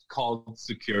had called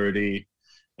security,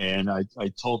 and I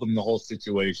told them the whole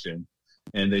situation.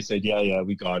 And they said, yeah,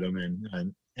 we got him.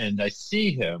 And I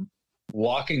see him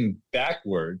walking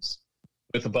backwards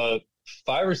with about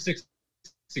 5 or 6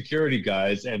 security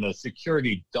guys and a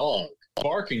security dog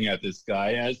barking at this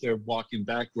guy as they're walking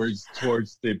backwards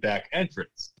towards the back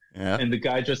entrance. Yeah. And the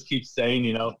guy just keeps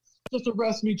saying, just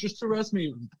arrest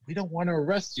me. We don't want to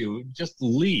arrest you. Just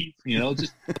leave,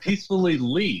 just peacefully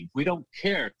leave. We don't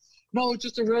care. No,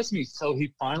 just arrest me. So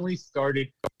he finally started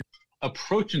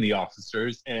approaching the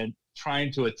officers and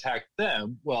trying to attack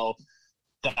them. Well,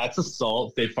 that's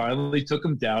assault. They finally took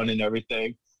him down and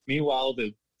everything. Meanwhile,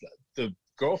 the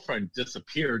girlfriend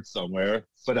disappeared somewhere,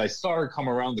 but I saw her come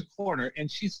around the corner and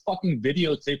she's fucking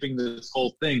videotaping this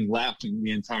whole thing, laughing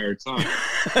the entire time.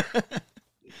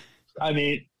 I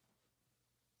mean,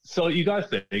 so you got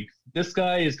to think, this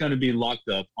guy is going to be locked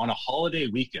up on a holiday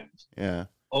weekend. Yeah.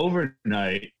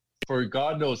 Overnight for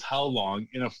God knows how long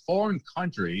in a foreign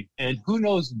country, and who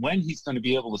knows when he's going to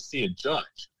be able to see a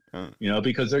judge,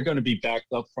 because they're going to be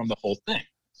backed up from the whole thing.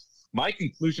 My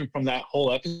conclusion from that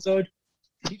whole episode,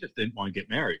 he just didn't want to get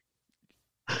married.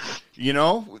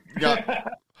 Yeah,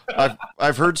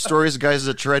 I've heard stories of guys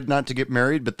that tried not to get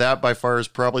married, but that by far is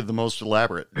probably the most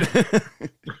elaborate.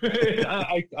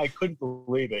 I couldn't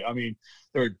believe it. I mean,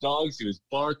 there were dogs. He was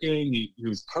barking. He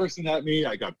was cursing at me.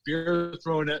 I got beer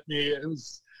thrown at me. It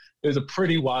was a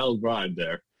pretty wild ride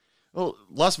there. Well,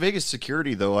 Las Vegas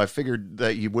security, though, I figured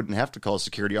that you wouldn't have to call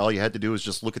security. All you had to do was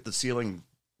just look at the ceiling,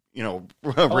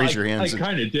 raise your hands. I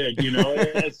kind of did,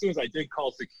 As soon as I did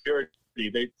call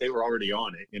security, they were already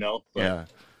on it, But,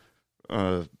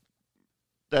 yeah.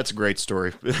 That's a great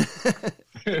story.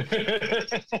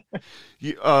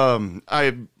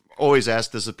 I always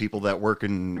ask this of people that work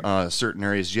in certain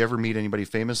areas. Did you ever meet anybody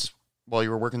famous while you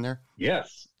were working there?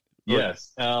 Yes.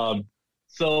 Yes.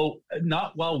 So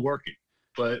not while working,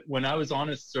 but when I was on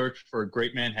a search for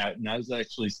Great Manhattan, I was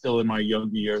actually still in my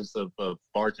younger years of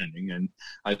bartending, and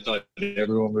I thought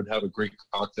everyone would have a great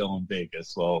cocktail in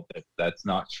Vegas. Well, that's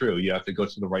not true. You have to go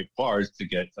to the right bars to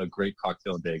get a great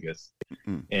cocktail in Vegas.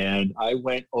 Mm-hmm. And I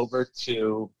went over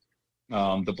to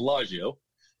the Bellagio,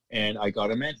 and I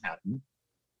got a Manhattan.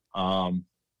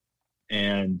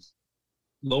 And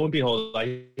lo and behold,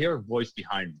 I hear a voice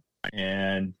behind me,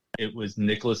 and it was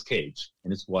Nicolas Cage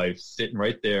and his wife sitting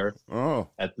right there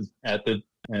at the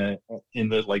in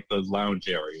the lounge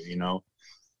area.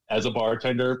 As a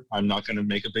bartender, I'm not going to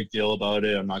make a big deal about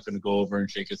it. I'm not going to go over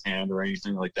and shake his hand or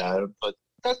anything like that. But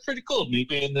that's pretty cool, me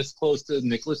being this close to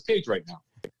Nicolas Cage right now.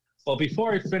 Well,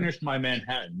 before I finished my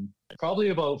Manhattan, probably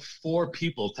about 4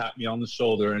 people tapped me on the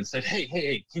shoulder and said,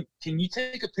 "Hey, can you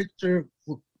take a picture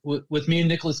with me and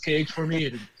Nicolas Cage for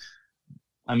me?"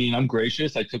 I mean, I'm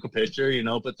gracious. I took a picture,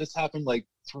 but this happened like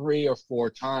 3 or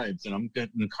 4 times, and I'm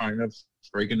getting kind of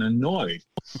friggin' annoyed.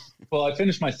 Well, I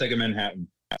finished my second Manhattan,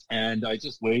 and I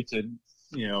just waited,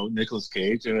 Nicolas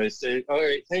Cage, and I said, "All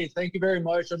right, hey, thank you very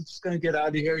much. I'm just going to get out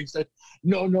of here." He said,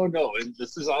 No.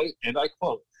 And I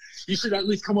quote, "You should at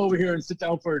least come over here and sit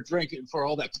down for a drink and for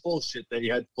all that bullshit that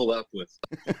you had to pull up with."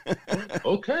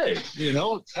 Okay,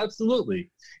 absolutely.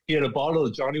 He had a bottle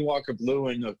of Johnny Walker Blue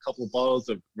and a couple of bottles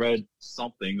of red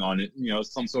something on it,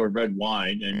 some sort of red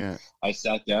wine. And I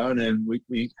sat down and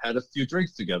we had a few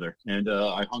drinks together. And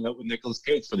I hung out with Nicolas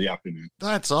Cage for the afternoon.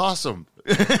 That's awesome.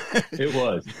 It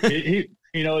was.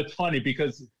 It's funny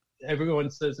because everyone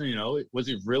says, was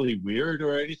it really weird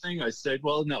or anything? I said,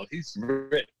 well, no, he's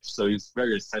rich, so he's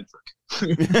very eccentric.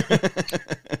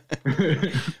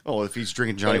 Oh, if he's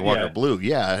drinking Johnny Walker Blue,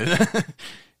 yeah.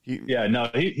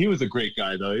 He was a great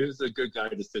guy, though. He was a good guy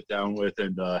to sit down with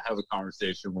and have a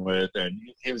conversation with, and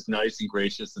he was nice and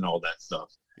gracious and all that stuff.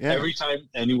 Yeah. Every time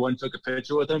anyone took a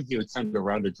picture with him, he would send a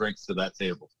round of drinks to that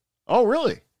table. Oh,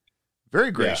 really?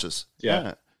 Very gracious.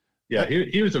 Yeah.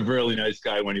 He was a really nice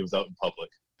guy when he was out in public.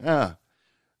 Yeah.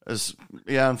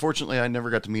 Unfortunately, I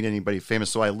never got to meet anybody famous,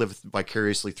 so I live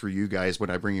vicariously through you guys when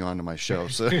I bring you onto my show.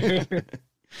 So,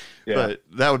 but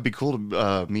that would be cool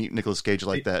to meet Nicolas Cage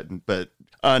like that. But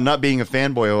not being a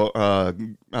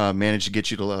fanboy managed to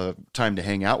get you to time to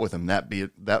hang out with him. That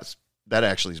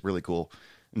actually is really cool.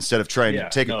 Instead of trying to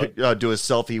take do a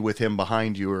selfie with him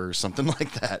behind you or something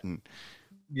like that. And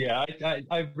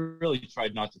I really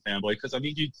tried not to fanboy because I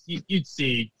mean you'd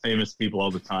see famous people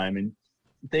all the time and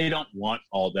they don't want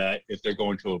all that if they're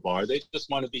going to a bar. They just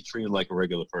want to be treated like a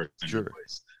regular person. Sure.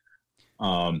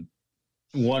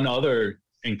 One other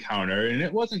encounter, and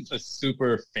it wasn't a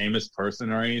super famous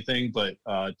person or anything, but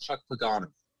Chuck Pagano,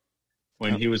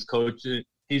 when he was coaching,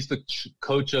 he's the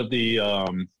coach of the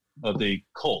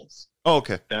Colts. Oh,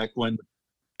 okay. Back when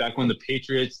the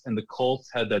Patriots and the Colts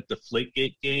had that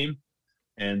Deflategate game,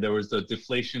 and there was the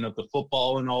deflation of the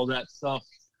football and all that stuff.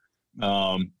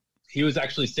 He was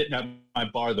actually sitting at my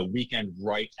bar the weekend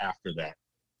right after that.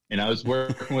 And I was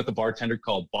working with a bartender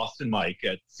called Boston Mike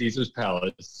at Caesar's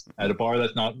Palace at a bar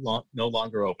that's no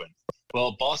longer open.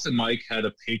 Well, Boston Mike had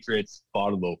a Patriots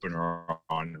bottle opener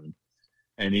on him.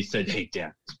 And he said, "Hey,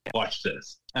 Dan, watch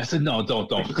this." I said, "No, don't.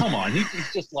 Come on.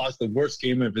 He's just lost the worst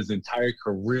game of his entire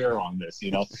career on this,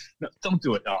 No, don't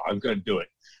do it. No, I'm going to do it."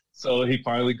 So he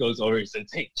finally goes over. He says,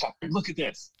 "Hey, Chuck, look at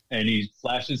this." And he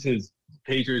flashes his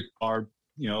Patriots bar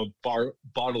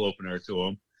bottle opener to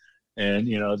him. And,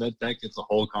 that gets the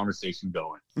whole conversation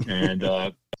going. And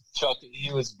Chuck,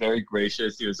 he was very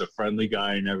gracious. He was a friendly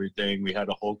guy and everything. We had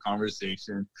a whole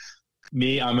conversation.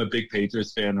 Me, I'm a big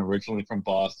Patriots fan, originally from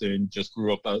Boston, just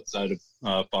grew up outside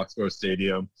of Foxborough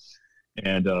Stadium.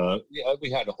 And yeah,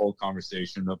 we had a whole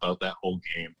conversation about that whole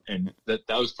game. And that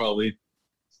was probably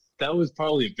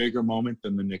a bigger moment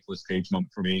than the Nicolas Cage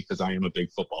moment for me, because I am a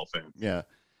big football fan. Yeah.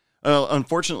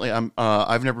 Unfortunately,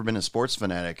 I've never been a sports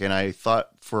fanatic, and I thought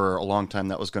for a long time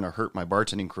that was going to hurt my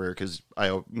bartending career, because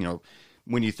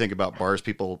when you think about bars,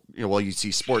 people, you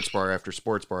see sports bar after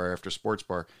sports bar after sports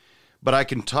bar, but I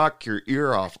can talk your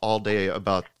ear off all day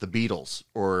about the Beatles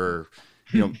or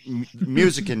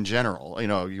music in general.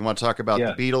 You want to talk about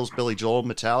the Beatles, Billy Joel,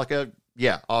 Metallica?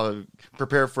 Yeah, I'll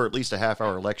prepare for at least a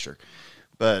half-hour lecture.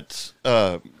 But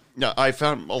I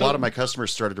found a lot of my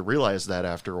customers started to realize that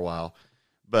after a while.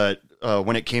 But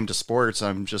when it came to sports,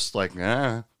 I'm just like,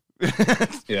 nah.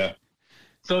 Yeah.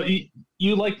 So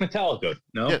you like Metallica,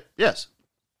 no? Yeah, yes.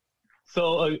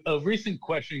 So a recent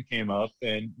question came up,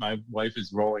 and my wife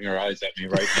is rolling her eyes at me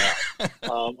right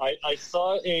now. I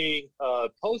saw a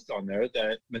post on there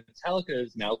that Metallica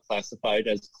is now classified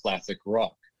as classic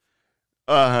rock.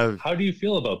 How do you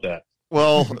feel about that?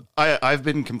 Well, I've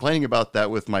been complaining about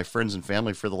that with my friends and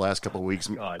family for the last couple of weeks.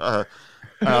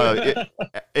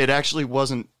 It actually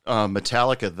wasn't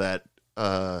Metallica that,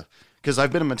 because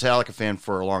I've been a Metallica fan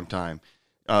for a long time.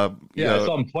 I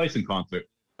saw them twice in concert.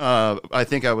 I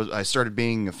think I started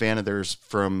being a fan of theirs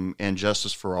from And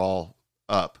Justice for All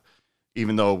up,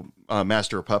 even though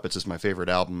Master of Puppets is my favorite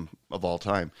album of all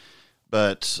time.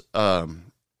 But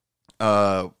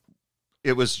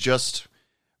it was just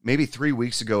maybe 3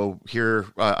 weeks ago here.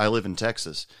 I live in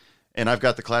Texas, and I've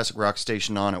got the classic rock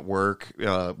station on at work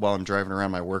while I'm driving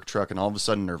around my work truck, and all of a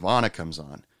sudden Nirvana comes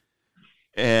on.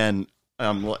 And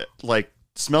I'm like,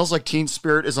 Smells Like Teen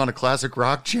Spirit is on a classic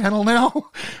rock channel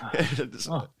now.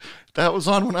 That was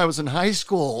on when I was in high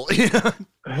school.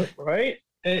 Right?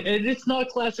 And it's not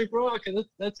classic rock.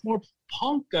 That's more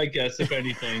punk, I guess, if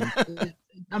anything.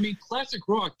 I mean, classic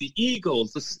rock, the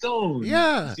Eagles, the Stones.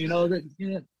 Yeah.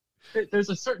 There's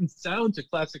a certain sound to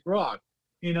classic rock,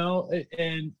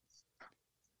 and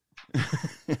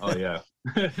oh yeah.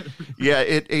 Yeah,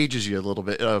 it ages you a little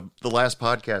bit. The last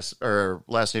podcast or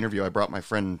last interview, I brought my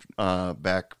friend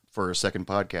back for a second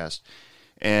podcast,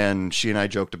 and she and I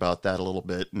joked about that a little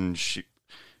bit. And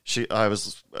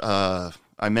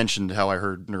I mentioned how I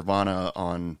heard Nirvana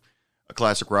on a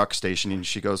classic rock station, and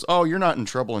she goes, "Oh, you're not in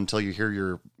trouble until you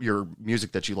hear your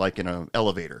music that you like in an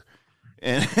elevator."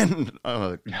 And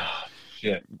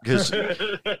shit, because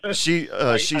she's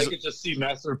I could just see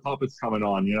Master of Puppets coming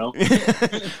on,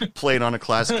 played on a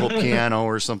classical piano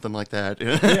or something like that.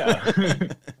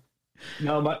 Yeah.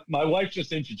 No, my wife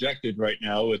just interjected right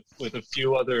now with a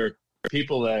few other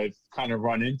people that I've kind of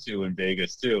run into in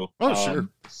Vegas too. Oh, sure.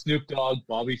 Snoop Dogg,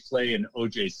 Bobby Flay, and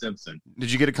O.J. Simpson.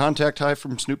 Did you get a contact high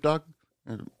from Snoop Dogg?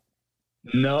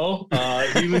 No,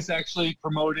 he was actually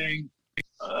promoting.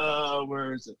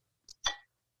 Where is it?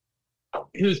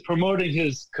 He was promoting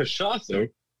his cachaça,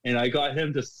 and I got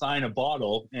him to sign a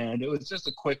bottle, and it was just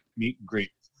a quick meet and greet.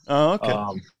 Oh, okay.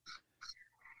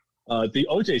 The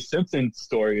O.J. Simpson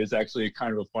story is actually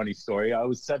kind of a funny story. I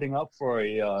was setting up for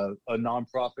a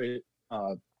nonprofit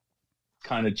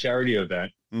kind of charity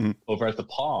event over at the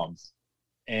Palms,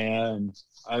 and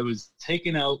I was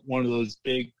taking out one of those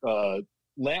big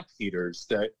lamp heaters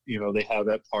that they have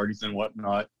at parties and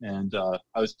whatnot, and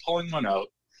I was pulling one out.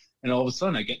 And all of a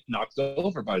sudden, I get knocked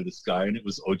over by this guy, and it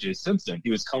was O.J. Simpson.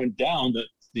 He was coming down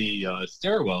the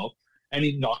stairwell, and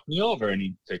he knocked me over, and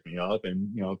he picked me up and,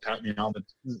 pat me on the,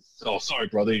 oh, sorry,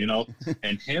 brother,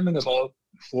 And him and about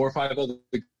 4 or 5 other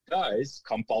guys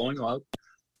come following up.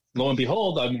 Lo and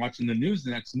behold, I'm watching the news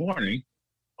the next morning.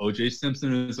 O.J.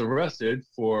 Simpson is arrested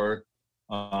for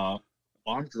armed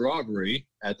robbery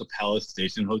at the Palace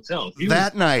Station Hotel. He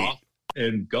that was night. off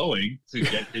and going to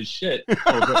get his shit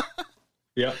over.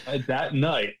 Yeah, that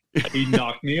night he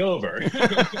knocked me over.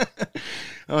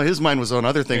 Oh, his mind was on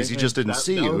other things. He just didn't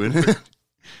see you.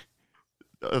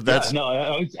 That's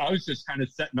I was just kind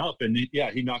of setting up, and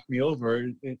he knocked me over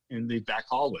in the back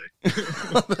hallway.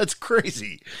 That's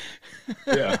crazy.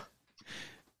 Yeah.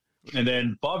 And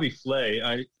then Bobby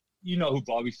Flay, you know who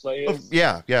Bobby Flay is?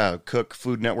 Yeah, cook,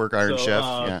 Food Network, Iron Chef.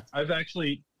 Yeah,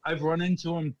 I've run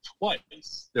into him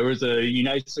twice. There was a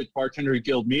United States Bartender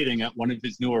Guild meeting at one of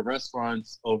his newer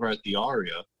restaurants over at the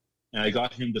Aria, and I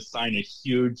got him to sign a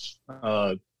huge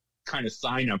kind of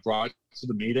sign I brought to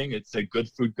the meeting. It said "Good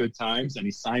Food, Good Times," and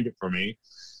he signed it for me.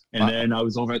 And then I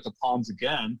was over at the Palms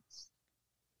again,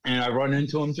 and I run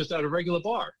into him just at a regular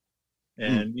bar,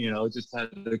 and just had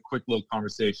a quick little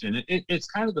conversation. It's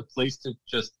kind of the place to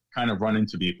just kind of run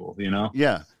into people, you know?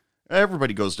 Yeah.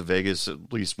 Everybody goes to Vegas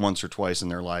at least once or twice in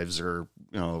their lives, or,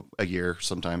 you know, a year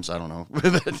sometimes. I don't know.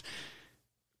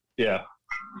 Yeah.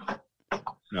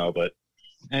 No, but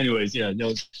anyways, yeah,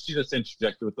 no, she just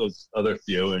interjected with those other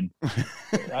few. And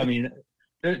I mean,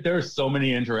 there are so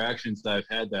many interactions that I've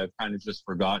had that I've kind of just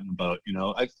forgotten about, you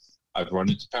know. I've run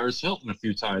into Paris Hilton a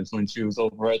few times when she was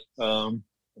over at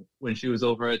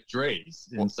Dre's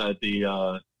inside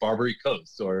the Barbary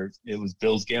Coast, or it was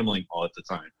Bill's Gambling Hall at the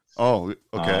time. Oh,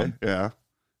 okay. Yeah.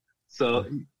 So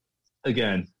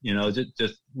again, you know,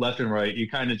 just left and right, you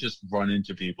kind of just run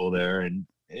into people there, and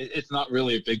it's not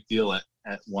really a big deal at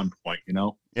one point, you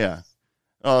know? Yeah.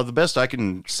 The best I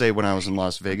can say when I was in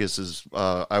Las Vegas is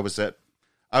I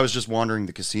was just wandering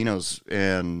the casinos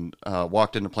and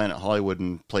walked into Planet Hollywood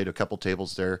and played a couple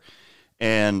tables there.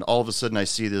 And all of a sudden I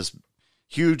see this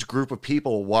huge group of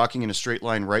people walking in a straight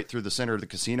line right through the center of the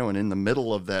casino. And in the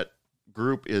middle of that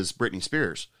group is Britney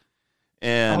Spears.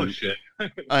 And, oh, shit.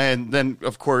 And then,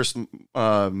 of course,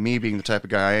 me being the type of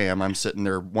guy I am, I'm sitting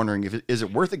there wondering is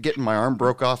it worth it getting my arm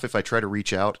broke off if I try to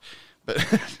reach out? But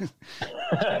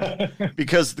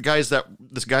because the guys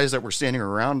that were standing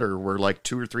around her were like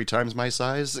 2 or 3 times my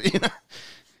size, you know?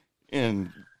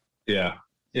 And yeah,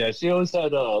 she always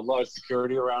had a lot of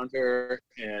security around her,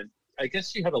 and I guess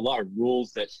she had a lot of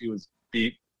rules that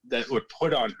that were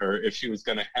put on her if she was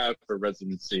going to have her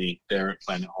residency there at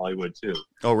Planet Hollywood too.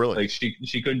 Oh, really? Like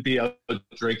she couldn't be out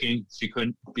drinking, she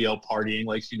couldn't be out partying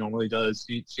like she normally does.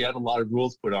 She had a lot of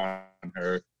rules put on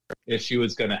her if she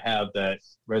was going to have that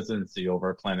residency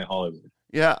over at Planet Hollywood.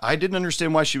 Yeah, I didn't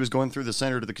understand why she was going through the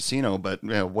center to the casino, but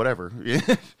whatever. You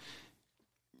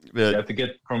have to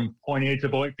get from point A to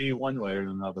point B one way or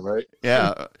another, right?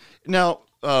 Yeah. Now,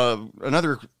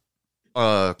 another.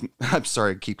 I'm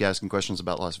sorry, I keep asking questions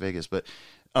about Las Vegas, but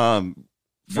I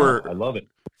love it.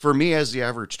 For me as the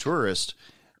average tourist,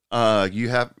 you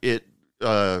have it.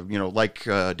 Like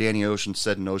Danny Ocean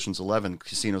said in Ocean's 11,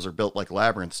 casinos are built like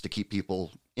labyrinths to keep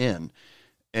people in.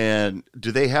 And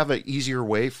do they have an easier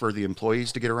way for the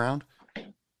employees to get around?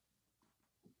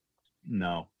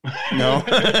 No. No?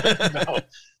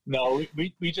 No.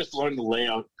 We just learned the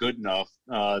layout good enough.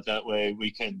 That way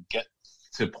we can get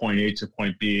to point A to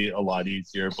point B a lot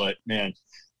easier. But man,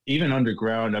 even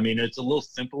underground, I mean, it's a little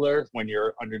simpler when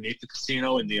you're underneath the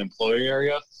casino in the employee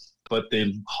area, but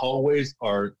the hallways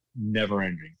are never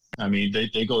ending. I mean,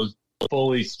 they go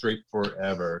fully straight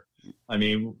forever. I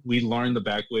mean, we learned the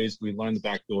back ways, we learned the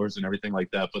back doors and everything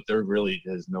like that, but there really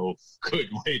is no good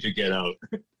way to get out.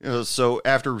 So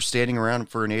after standing around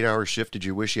for an 8-hour shift, did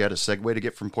you wish you had a Segway to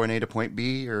get from point A to point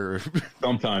B? Or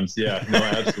sometimes, yeah, no,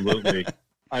 absolutely.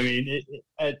 I mean,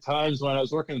 at times when I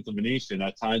was working at the Venetian,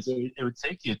 at times it would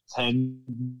take you 10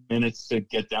 minutes to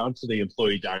get down to the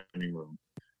employee dining room.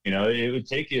 You know, it would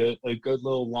take you a good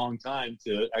little long time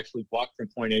to actually walk from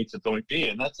point A to point B,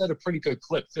 and that's at a pretty good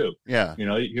clip too. Yeah. You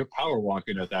know, you're power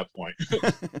walking at that point.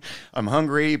 I'm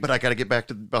hungry, but I got to get back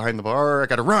to behind the bar. I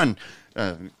got to run.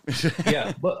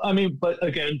 Yeah, but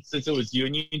again, since it was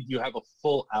union, you have a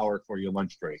full hour for your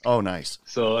lunch break. Oh, nice.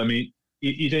 So, I mean,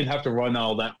 you didn't have to run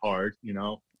all that hard, you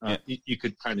know. Yeah. You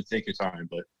could kind of take your time,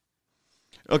 but.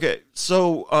 Okay,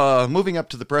 so moving up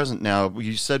to the present now,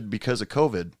 you said because of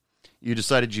COVID, you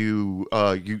decided you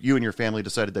and your family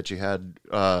decided that you had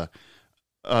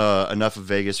enough of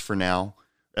Vegas for now,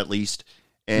 at least.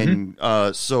 And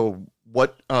so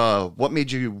what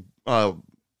made you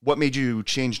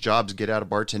change jobs, get out of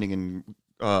bartending,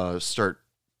 and start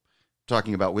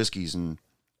talking about whiskeys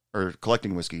or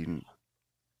collecting whiskey?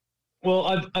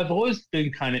 Well, I've always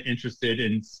been kind of interested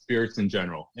in spirits in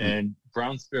general, and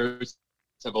brown spirits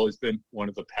have always been one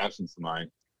of the passions of mine.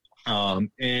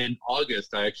 In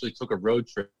August, I actually took a road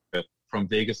trip from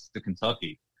Vegas to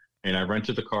Kentucky, and I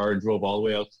rented the car and drove all the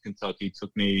way out to Kentucky. It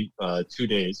took me 2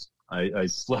 days. I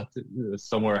slept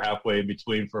somewhere halfway in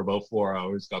between for about 4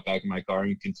 hours, got back in my car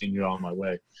and continued on my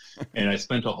way. And I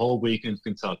spent a whole week in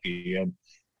Kentucky, and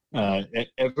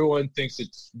everyone thinks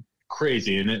it's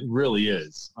crazy, and it really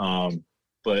is.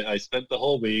 But I spent the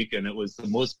whole week, and it was the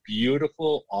most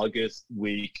beautiful August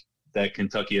week that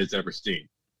Kentucky has ever seen.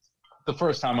 The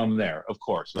first time I'm there, of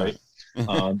course, right?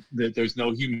 There's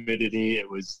no humidity. It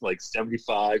was like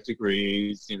 75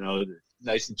 degrees, you know,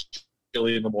 nice and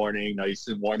chilly in the morning, nice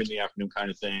and warm in the afternoon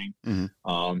kind of thing.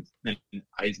 Mm-hmm. And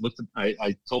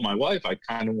I told my wife I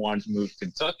kind of wanted to move to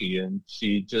Kentucky, and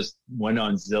she just went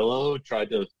on Zillow,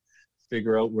 tried to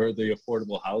figure out where the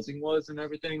affordable housing was and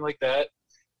everything like that.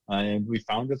 And we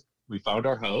found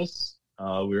our house.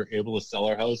 We were able to sell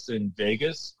our house in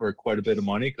Vegas for quite a bit of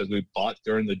money because we bought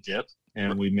during the dip,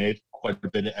 and we made quite a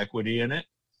bit of equity in it.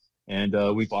 And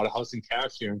we bought a house in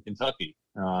cash here in Kentucky.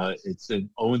 It's in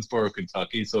Owensboro,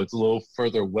 Kentucky, so it's a little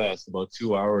further west, about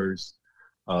 2 hours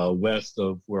west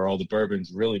of where all the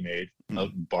bourbon's really made,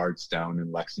 out in Bardstown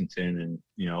and Lexington and,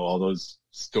 you know, all those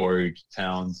storage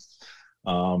towns.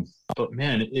 But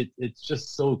man, it's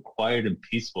just so quiet and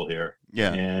peaceful here.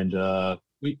 Yeah. And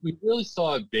we really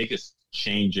saw Vegas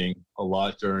changing a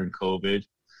lot during COVID,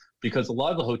 because a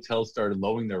lot of the hotels started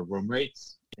lowering their room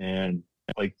rates and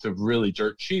like to really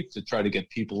dirt cheap to try to get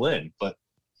people in. But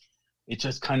it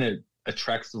just kind of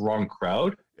attracts the wrong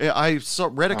crowd. Yeah, I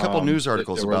read a couple news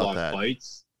articles there were about a lot that. Of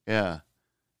fights. Yeah.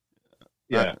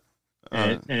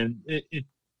 And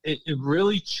it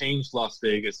really changed Las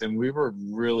Vegas, and we were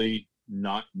really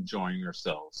not enjoying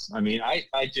ourselves. I mean, I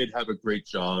did have a great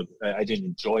job. I didn't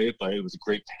enjoy it, but it was a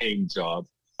great paying job.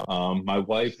 My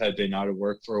wife had been out of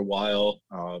work for a while.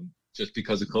 Just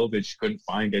because of COVID, she couldn't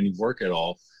find any work at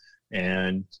all.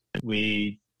 And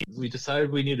we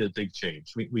decided we needed a big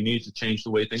change. We needed to change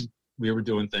the way we were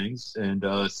doing things. And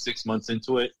 6 months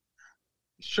into it,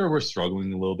 sure, we're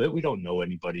struggling a little bit. We don't know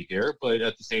anybody here, but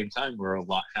at the same time, we're a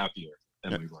lot happier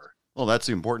than we were. Well, that's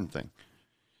the important thing.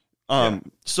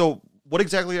 So what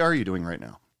exactly are you doing right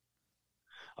now?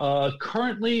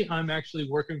 Currently, I'm actually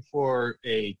working for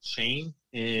a chain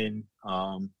in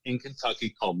Kentucky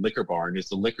called Liquor Barn.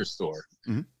 It's a liquor store,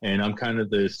 and I'm kind of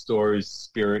the store's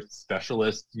spirit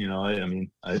specialist. You know, I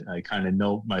mean, I kind of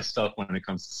know my stuff when it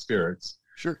comes to spirits.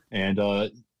 Sure. And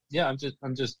I'm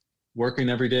just working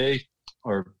every day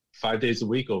or 5 days a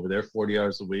week over there, 40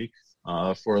 hours a week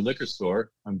for a liquor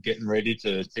store. I'm getting ready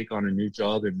to take on a new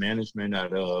job in management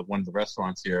at one of the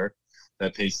restaurants here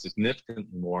that pays significantly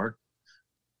more.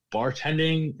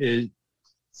 Bartending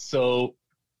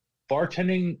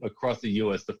across the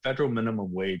U.S., the federal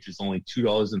minimum wage is only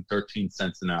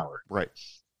 $2.13 an hour. Right.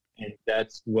 And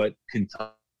that's what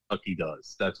Kentucky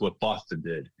does. That's what Boston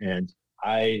did. And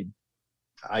I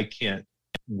can't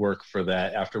work for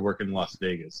that after working in Las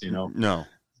Vegas, you know? No.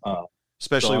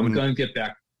 Especially so I'm going to get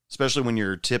back. Especially when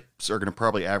your tips are going to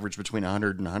probably average between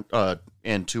 $100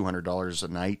 and $200 a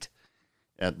night.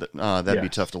 That'd be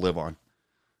tough to live on.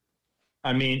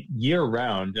 I mean, year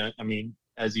round, I mean,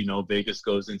 as you know, Vegas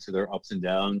goes into their ups and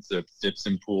downs, their dips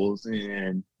and pools,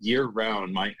 and year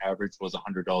round, my average was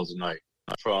 $100 a night.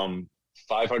 From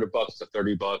 $500 to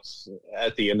 $30.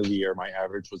 At the end of the year, my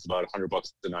average was about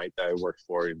 $100 a night that I worked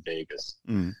for in Vegas.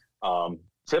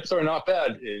 Tips are not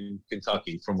bad in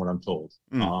Kentucky, from what I'm told.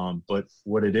 But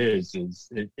what it is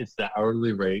it's the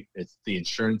hourly rate. It's the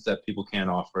insurance that people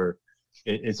can't offer.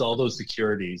 It's all those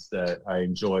securities that I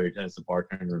enjoyed as a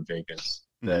bartender in Vegas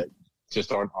that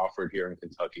just aren't offered here in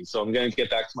Kentucky. So I'm going to get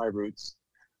back to my roots.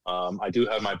 I do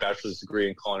have my bachelor's degree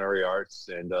in culinary arts,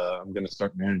 and I'm going to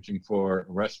start managing for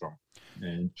a restaurant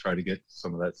and try to get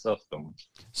some of that stuff going.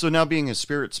 So now, being a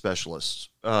spirit specialist,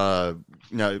 now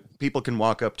people can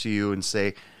walk up to you and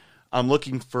say, I'm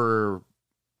looking for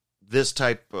this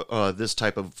type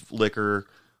of liquor.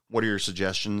 What are your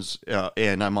suggestions?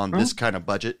 And I'm on this kind of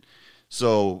budget.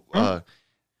 So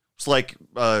it's like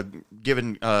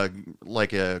given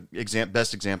like a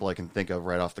best example I can think of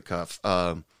right off the cuff.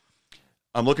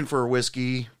 I'm looking for a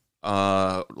whiskey,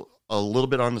 a little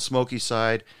bit on the smoky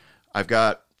side. I've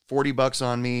got $40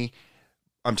 on me.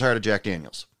 I'm tired of Jack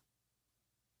Daniels.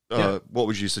 What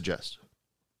would you suggest?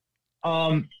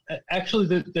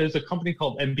 Actually, there's a company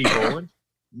called MB Roland.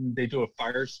 They do a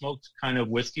fire smoked kind of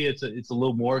whiskey. It's a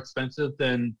little more expensive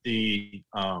than the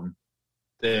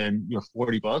than your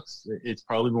 $40. It's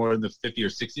probably more in the $50 or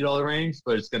 $60 range,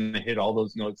 but it's going to hit all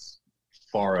those notes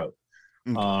far out.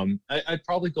 I'd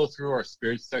probably go through our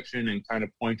spirits section and kind of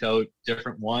point out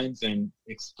different wines and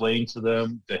explain to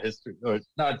them the history, or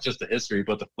not just the history,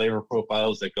 but the flavor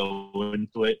profiles that go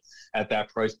into it at that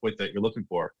price point that you're looking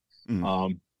for.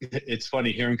 It's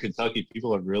funny, here in Kentucky,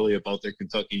 people are really about their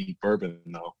Kentucky bourbon,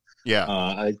 though.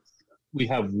 Yeah. We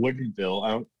have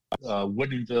Woodinville.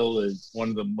 Woodinville is one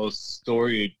of the most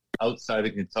storied outside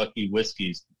of Kentucky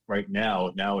whiskeys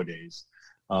nowadays.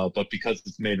 But because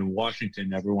it's made in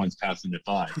Washington, everyone's passing it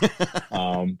by.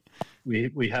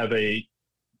 We have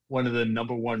one of the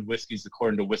number one whiskeys,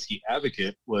 according to Whiskey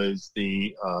Advocate, was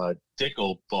the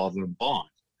Dickel Bottled and Bond.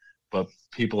 But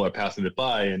people are passing it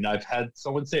by, and I've had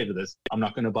someone say to this, I'm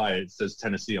not going to buy it. It says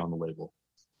Tennessee on the label.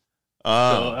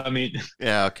 So, I mean,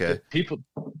 yeah, okay.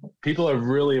 People are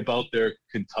really about their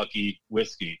Kentucky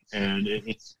whiskey, and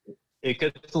it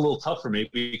gets a little tough for me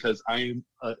because I'm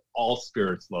an all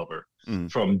spirits lover,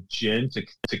 from gin to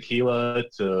tequila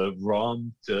to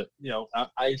rum to,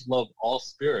 I love all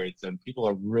spirits, and people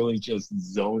are really just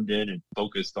zoned in and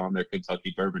focused on their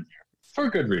Kentucky bourbon here for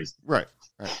good reason. Right.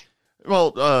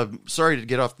 Well, sorry to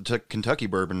get off the Kentucky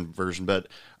bourbon version, but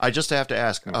I just have to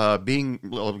ask, you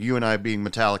and I being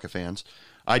Metallica fans,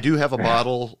 I do have a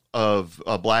bottle of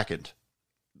Blackened,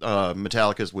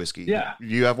 Metallica's whiskey. Yeah.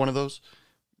 You have one of those?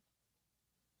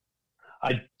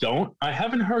 I don't. I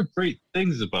haven't heard great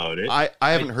things about it. I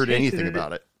haven't heard anything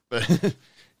about it. But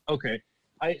okay.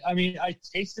 I mean, I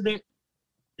tasted it.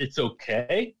 It's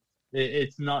okay.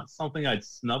 It's not something I'd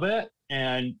snub at,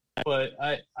 but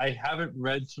I haven't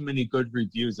read too many good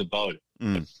reviews about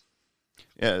it.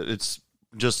 Yeah, it's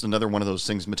just another one of those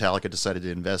things Metallica decided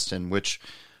to invest in, which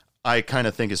I kind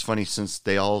of think is funny since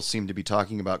they all seem to be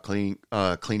talking about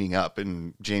cleaning up,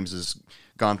 and James has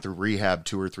gone through rehab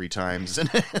 2 or 3 times,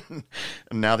 and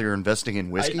now they're investing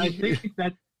in whiskey. I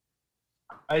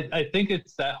think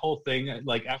it's that whole thing.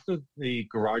 Like after the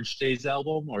Garage Days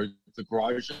album or the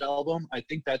Garage album, I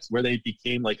think that's where they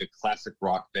became like a classic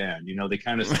rock band. You know, they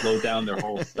kind of slowed down their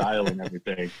whole style and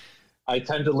everything. I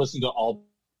tend to listen to all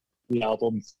the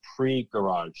albums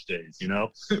pre-Garage Days, you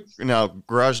know? Now,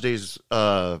 Garage Days,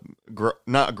 not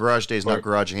Garage Days, not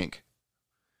Garage Inc.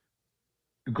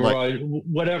 Garage,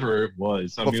 whatever it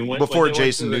was. I mean, before when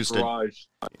Jason Newsted.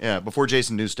 Garage, before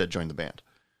Jason Newsted joined the band.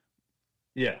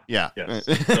 Yeah. Yeah. Yes.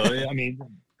 So, I mean,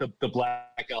 the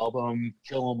Black Album,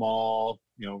 Kill 'Em All,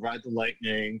 you know, Ride the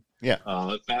Lightning,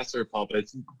 Faster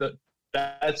Puppets.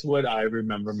 That's what I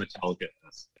remember Metallica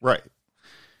as. Right.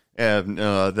 And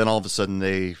then all of a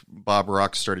sudden, Bob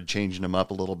Rock started changing them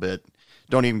up a little bit.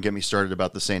 Don't even get me started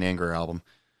about the Saint Anger album,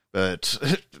 but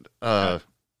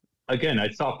again, I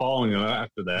stopped following them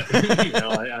after that. You know,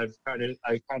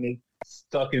 I kind of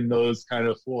stuck in those kind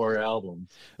of 4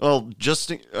 albums. Well, just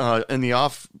in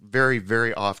the very,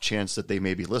 very off chance that they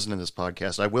may be listening to this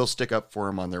podcast, I will stick up for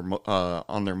them on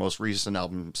their most recent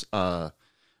albums,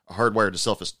 Hardwired to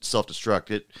Self-Destruct.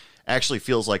 It actually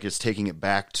feels like it's taking it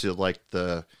back to like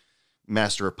the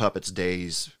Master of Puppets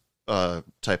days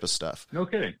type of stuff. No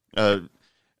kidding.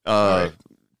 Right.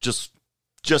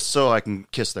 Just so I can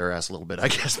kiss their ass a little bit, I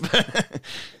guess.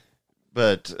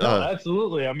 But no,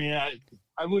 absolutely. I mean,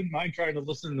 I wouldn't mind trying to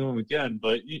listen to them again,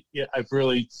 but yeah, I've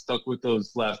really stuck with the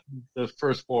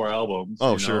first 4 albums.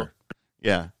 Oh, sure.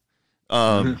 Yeah.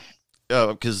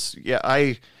 Because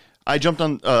I jumped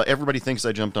on. Everybody thinks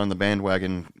I jumped on the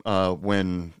bandwagon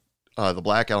when the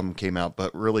Black Album came out,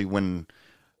 but really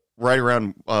right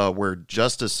around where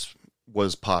Justice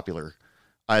was popular.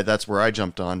 That's where I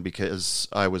jumped on because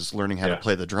I was learning how to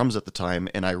play the drums at the time,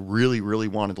 and I really, really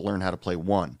wanted to learn how to play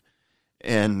one.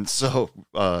 And so,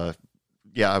 I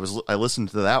listened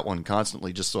to that one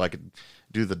constantly just so I could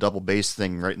do the double bass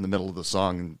thing right in the middle of the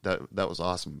song. And that was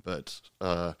awesome. But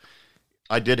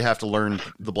I did have to learn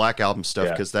the Black Album stuff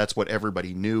because that's what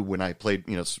everybody knew when I played.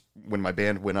 You know, when my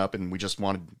band went up and we just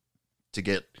wanted to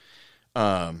get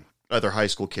other high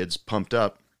school kids pumped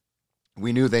up.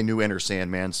 We knew they knew Enter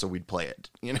Sandman, so we'd play it.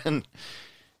 You know.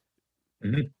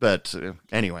 But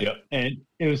anyway. Yeah, and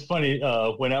it was funny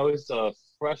when I was a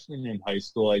freshman in high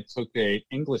school. I took a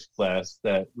English class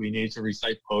that we needed to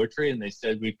recite poetry, and they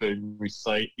said we could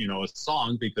recite, you know, a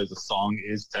song because a song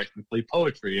is technically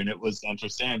poetry, and it was Enter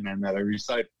Sandman that I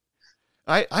recited.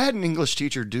 I had an English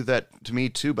teacher do that to me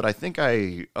too, but I think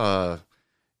I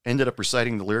ended up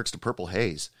reciting the lyrics to Purple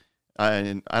Haze.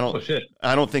 I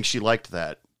don't think she liked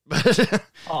that.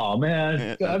 Oh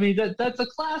man, I mean that's a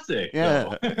classic.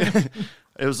 Yeah,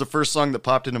 it was the first song that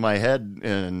popped into my head,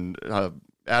 and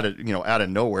out of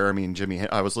nowhere. I mean,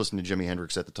 I was listening to Jimi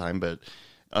Hendrix at the time, but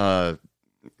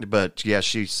yeah,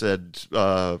 she said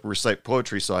recite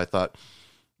poetry, so I thought,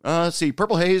 let's see,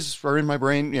 Purple Haze are in my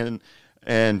brain,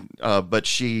 but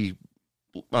she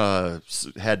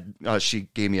she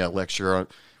gave me a lecture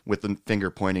with the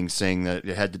finger pointing, saying that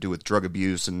it had to do with drug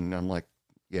abuse, and I'm like,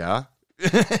 yeah.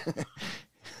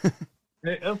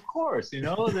 Of course, you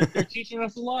know, they're teaching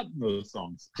us a lot in those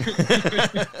songs.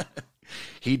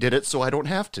 He did it so I don't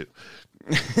have to.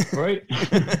 Right.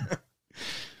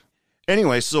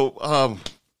 Anyway, so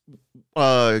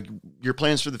your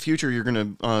plans for the future, you're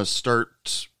going to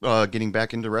start getting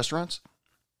back into restaurants?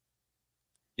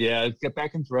 Yeah, get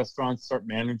back into restaurants, start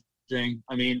managing.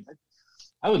 I mean,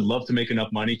 I would love to make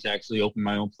enough money to actually open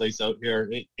my own place out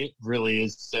here. It really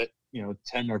is set, you know,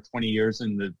 10 or 20 years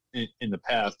in the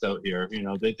past out here. You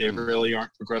know, they really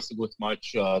aren't progressive with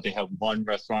much. They have one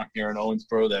restaurant here in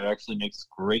Owensboro that actually makes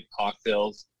great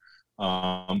cocktails.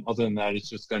 Other than that, it's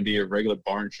just going to be a regular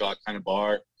bar and shop kind of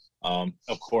bar.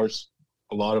 Of course,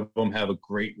 a lot of them have a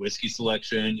great whiskey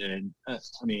selection, and I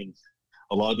mean,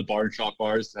 a lot of the bar and shop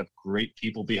bars have great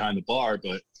people behind the bar,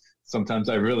 but sometimes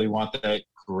I really want that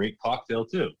great cocktail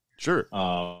too. Sure.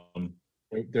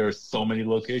 there are so many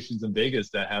locations in Vegas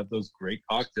that have those great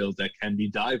cocktails that can be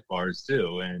dive bars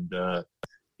too, and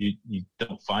you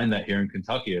don't find that here in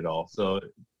Kentucky at all. So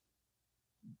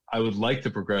I would like to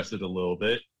progress it a little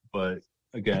bit, but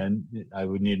again, I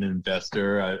would need an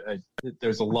investor.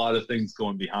 There's a lot of things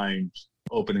going behind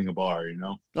opening a bar, you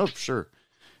know? Oh, sure.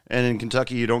 And in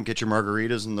Kentucky, you don't get your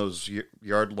margaritas in those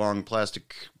yard-long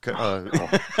plastic.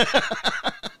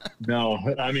 No,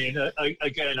 I mean,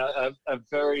 again, I'm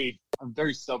very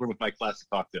stubborn with my classic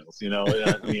cocktails. You know,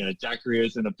 I mean, a daiquiri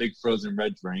isn't a big frozen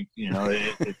red drink. You know,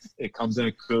 it comes in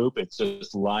a coupe. It's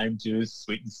just lime juice,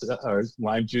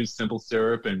 lime juice, simple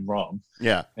syrup, and rum.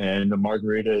 Yeah. And the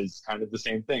margarita is kind of the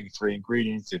same thing. 3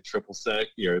 ingredients: your triple sec,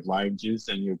 your lime juice,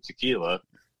 and your tequila.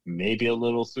 Maybe a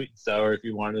little sweet and sour if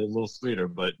you wanted a little sweeter,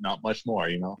 but not much more.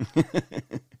 You know.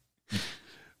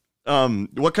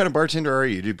 What kind of bartender are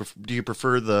you? Do you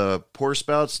prefer the pour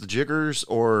spouts, the jiggers,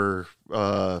 or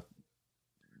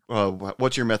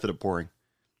what's your method of pouring?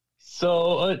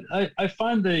 So I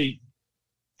find the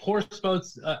pour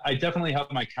spouts. I definitely have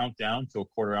my count down to a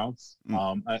quarter ounce.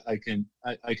 I can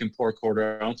pour a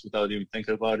quarter ounce without even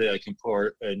thinking about it. I can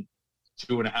pour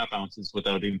 2.5 ounces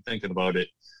without even thinking about it.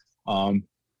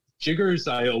 Jiggers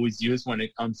I always use when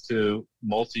it comes to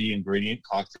multi-ingredient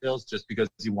cocktails, just because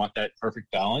you want that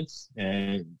perfect balance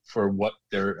and for what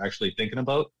they're actually thinking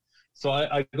about. So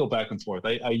I go back and forth.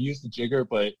 I use the jigger,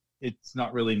 but it's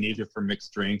not really needed for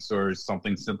mixed drinks or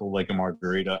something simple like a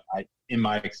margarita, in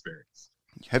my experience.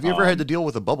 Have you ever had to deal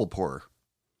with a bubble pourer?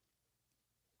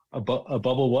 A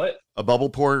bubble what? A bubble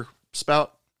pour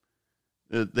spout?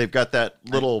 They've got that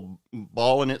little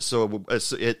ball in it, so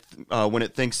when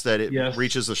it thinks that it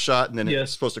reaches a shot, and then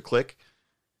it's supposed to click.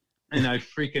 And I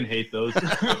freaking hate those.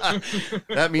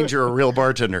 That means you're a real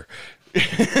bartender.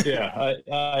 Yeah,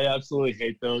 I absolutely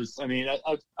hate those. I mean,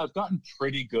 I've gotten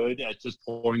pretty good at just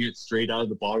pouring it straight out of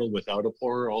the bottle without a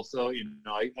pourer. Also, you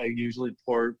know, I usually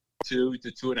pour 2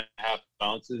 to 2.5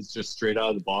 ounces just straight out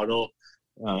of the bottle.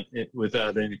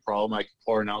 Without any problem. I can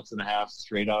pour 1.5 ounces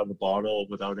straight out of the bottle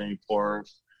without any pour.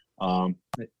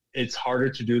 It's harder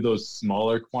to do those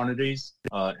smaller quantities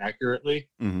accurately.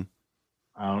 Mm-hmm.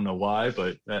 I don't know why,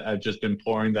 but I've just been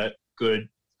pouring that good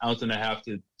 1.5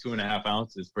 ounces to 2.5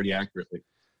 ounces pretty accurately.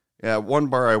 Yeah, one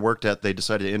bar I worked at, they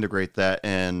decided to integrate that,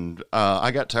 and I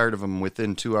got tired of them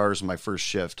within 2 hours of my first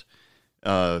shift.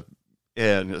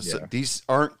 These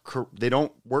they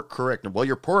don't work correct. Well,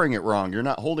 you're pouring it wrong. You're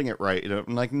not holding it right. And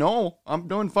I'm like, no, I'm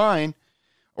doing fine.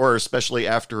 Or especially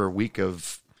after a week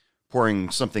of pouring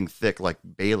something thick like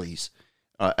Bailey's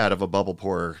out of a bubble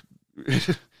pourer,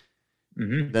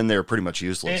 then they're pretty much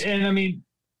useless. And I mean,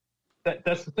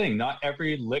 that's the thing. Not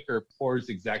every liquor pours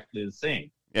exactly the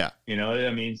same. Yeah. You know,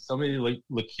 I mean, some of the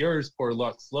liqueurs pour a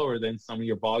lot slower than some of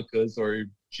your vodkas or your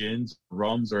gins,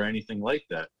 rums, or anything like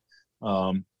that.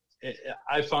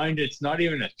 I find it's not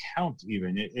even a count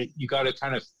even. You got to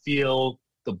kind of feel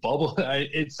the bubble.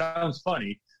 It sounds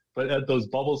funny, but those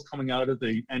bubbles coming out of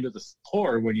the end of the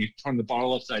pour when you turn the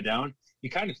bottle upside down,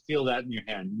 you kind of feel that in your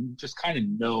hand. You just kind of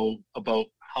know about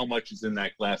how much is in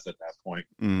that glass at that point.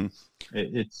 Mm-hmm.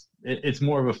 It's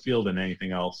more of a feel than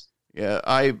anything else. Yeah,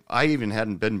 I even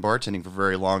hadn't been bartending for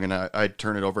very long, and I'd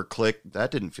turn it over, click. That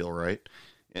didn't feel right.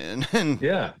 And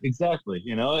yeah, exactly.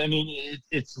 You know, I mean,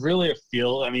 it's really a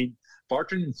feel. I mean,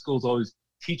 bartending schools always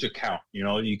teach a count. You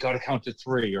know, you got to count to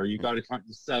 3, or you got to count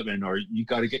to 7, or you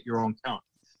got to get your own count.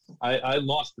 I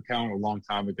lost the count a long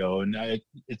time ago, and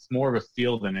it's more of a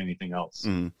feel than anything else.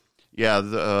 Mm.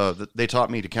 Yeah, they taught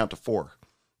me to count to 4,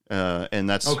 and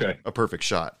that's a perfect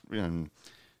shot. And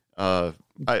but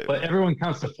everyone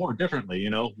counts to 4 differently. You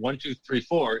know, 1, 2, 3,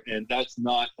 4, and that's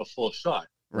not a full shot.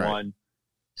 Right. 1,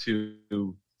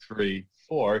 2, 3,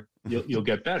 4. You'll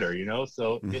get better. You know,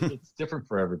 so it's different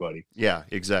for everybody. Yeah,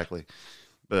 exactly.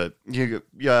 But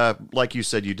like you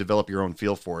said, you develop your own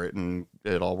feel for it, and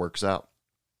it all works out.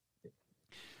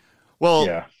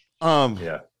 Well,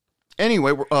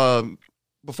 Anyway,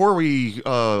 before we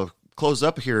close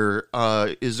up here,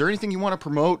 is there anything you want to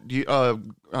promote?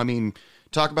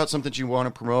 Talk about something you want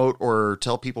to promote, or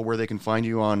tell people where they can find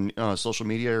you on social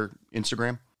media or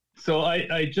Instagram. So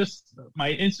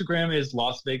my Instagram is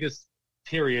Las Vegas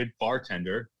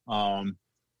 _bartender.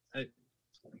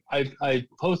 I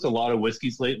post a lot of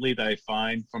whiskeys lately that I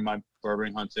find from my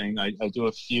bourbon hunting. I do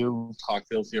a few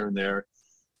cocktails here and there.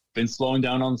 Been slowing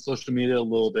down on social media a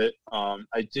little bit.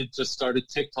 I did just start a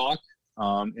TikTok,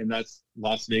 and that's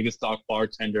Las Vegas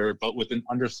 _bartender, but with an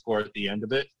underscore at the end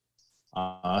of it.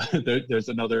 There's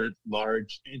another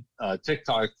large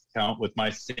TikTok account with my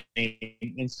same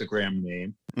Instagram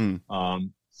name.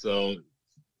 So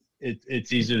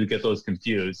it's easier to get those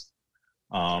confused.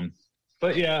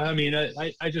 But yeah, I mean,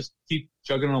 I just keep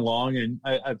chugging along, and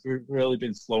I've really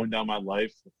been slowing down my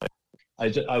life.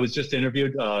 I was just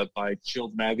interviewed by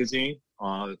Chilled Magazine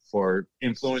for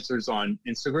influencers on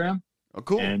Instagram. Oh,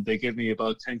 cool. And they gave me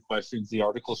about 10 questions. The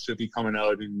article should be coming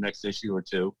out in the next issue or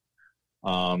two.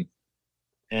 And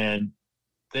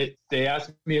they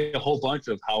asked me a whole bunch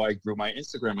of how I grew my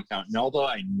Instagram account. And although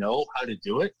I know how to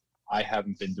do it, I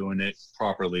haven't been doing it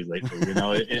properly lately. You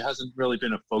know, it hasn't really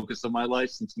been a focus of my life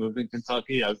since moving to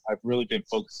Kentucky. I've really been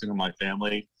focusing on my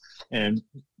family and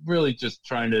really just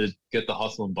trying to get the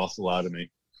hustle and bustle out of me.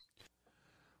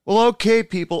 Well, okay,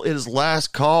 people, it is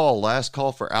last call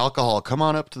for alcohol. Come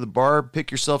on up to the bar, pick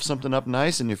yourself something up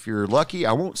nice, and if you're lucky,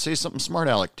 I won't say something smart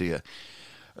aleck to you.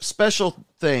 Special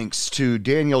thanks to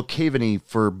Daniel Caveney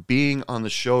for being on the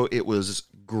show. It was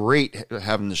great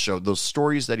having the show. Those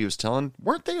stories that he was telling,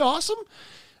 weren't they awesome?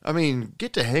 I mean,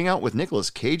 get to hang out with Nicolas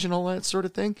Cage and all that sort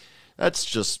of thing. That's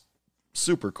just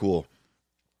super cool.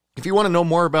 If you want to know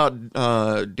more about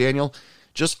Daniel,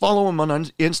 just follow him on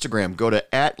Instagram. Go to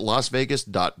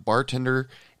 @LasVegas.bartender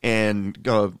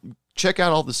and check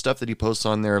out all the stuff that he posts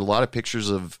on there. A lot of pictures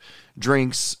of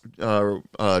drinks,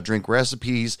 drink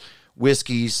recipes,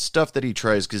 whiskeys, stuff that he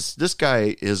tries, because this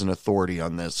guy is an authority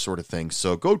on this sort of thing.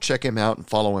 So go check him out and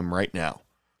follow him right now.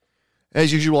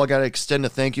 As usual, I got to extend a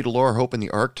thank you to Laura Hope and the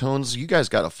Arctones. You guys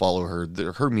got to follow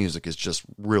her. Her music is just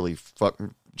really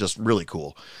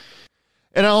cool.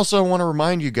 And I also want to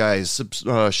remind you guys,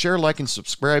 share, like, and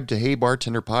subscribe to Hey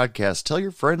Bartender Podcast. Tell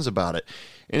your friends about it.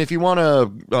 And if you want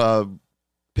to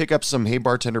pick up some Hey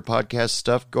Bartender Podcast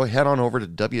stuff, go head on over to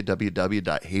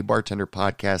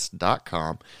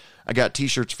www.heybartenderpodcast.com. I got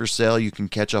t-shirts for sale. You can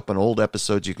catch up on old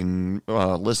episodes. You can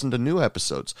listen to new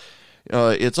episodes.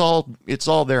 It's all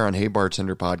there on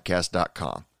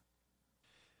heybartenderpodcast.com.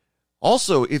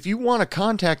 Also, if you want to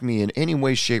contact me in any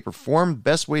way, shape, or form,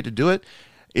 best way to do it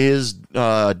is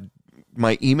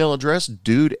my email address,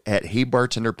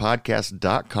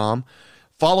 dude@heybartenderpodcast.com.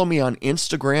 Follow me on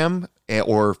Instagram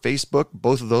or Facebook.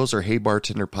 Both of those are Hey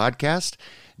Bartender Podcast.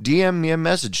 DM me a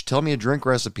message. Tell me a drink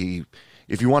recipe.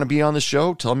 If you want to be on the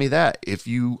show, tell me that. If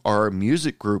you are a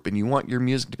music group and you want your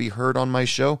music to be heard on my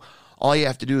show, all you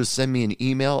have to do is send me an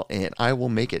email and I will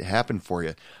make it happen for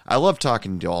you. I love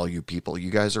talking to all you people.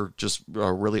 You guys are just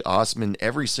really awesome, and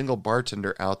every single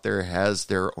bartender out there has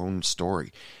their own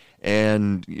story.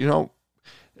 And, you know,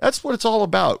 that's what it's all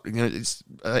about. You know, it's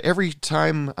every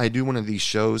time I do one of these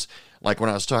shows, like when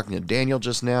I was talking to Daniel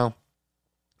just now,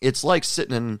 it's like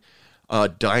sitting in a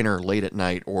diner late at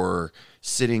night or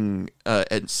sitting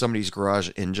at somebody's garage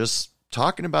and just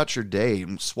talking about your day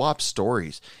and swap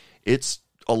stories. It's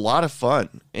a lot of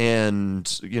fun,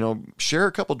 and, you know, share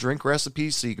a couple drink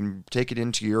recipes so you can take it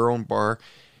into your own bar,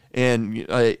 and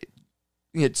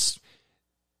it's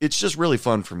just really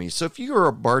fun for me. So if you're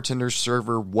a bartender,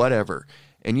 server, whatever,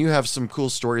 and you have some cool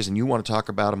stories and you want to talk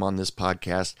about them on this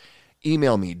podcast,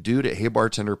 email me,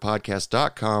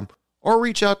 dude@heybartenderpodcast.com, or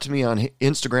reach out to me on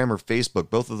Instagram or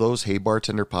Facebook, both of those, Hey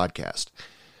Bartender Podcast.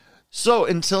 So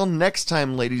until next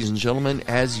time, ladies and gentlemen,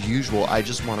 as usual, I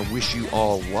just want to wish you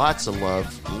all lots of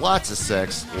love, lots of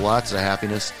sex, lots of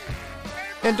happiness,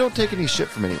 and don't take any shit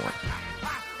from anyone.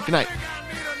 Good night.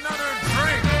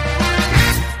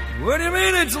 What do you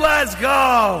mean it's last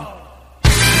call?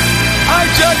 I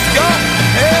just got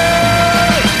here!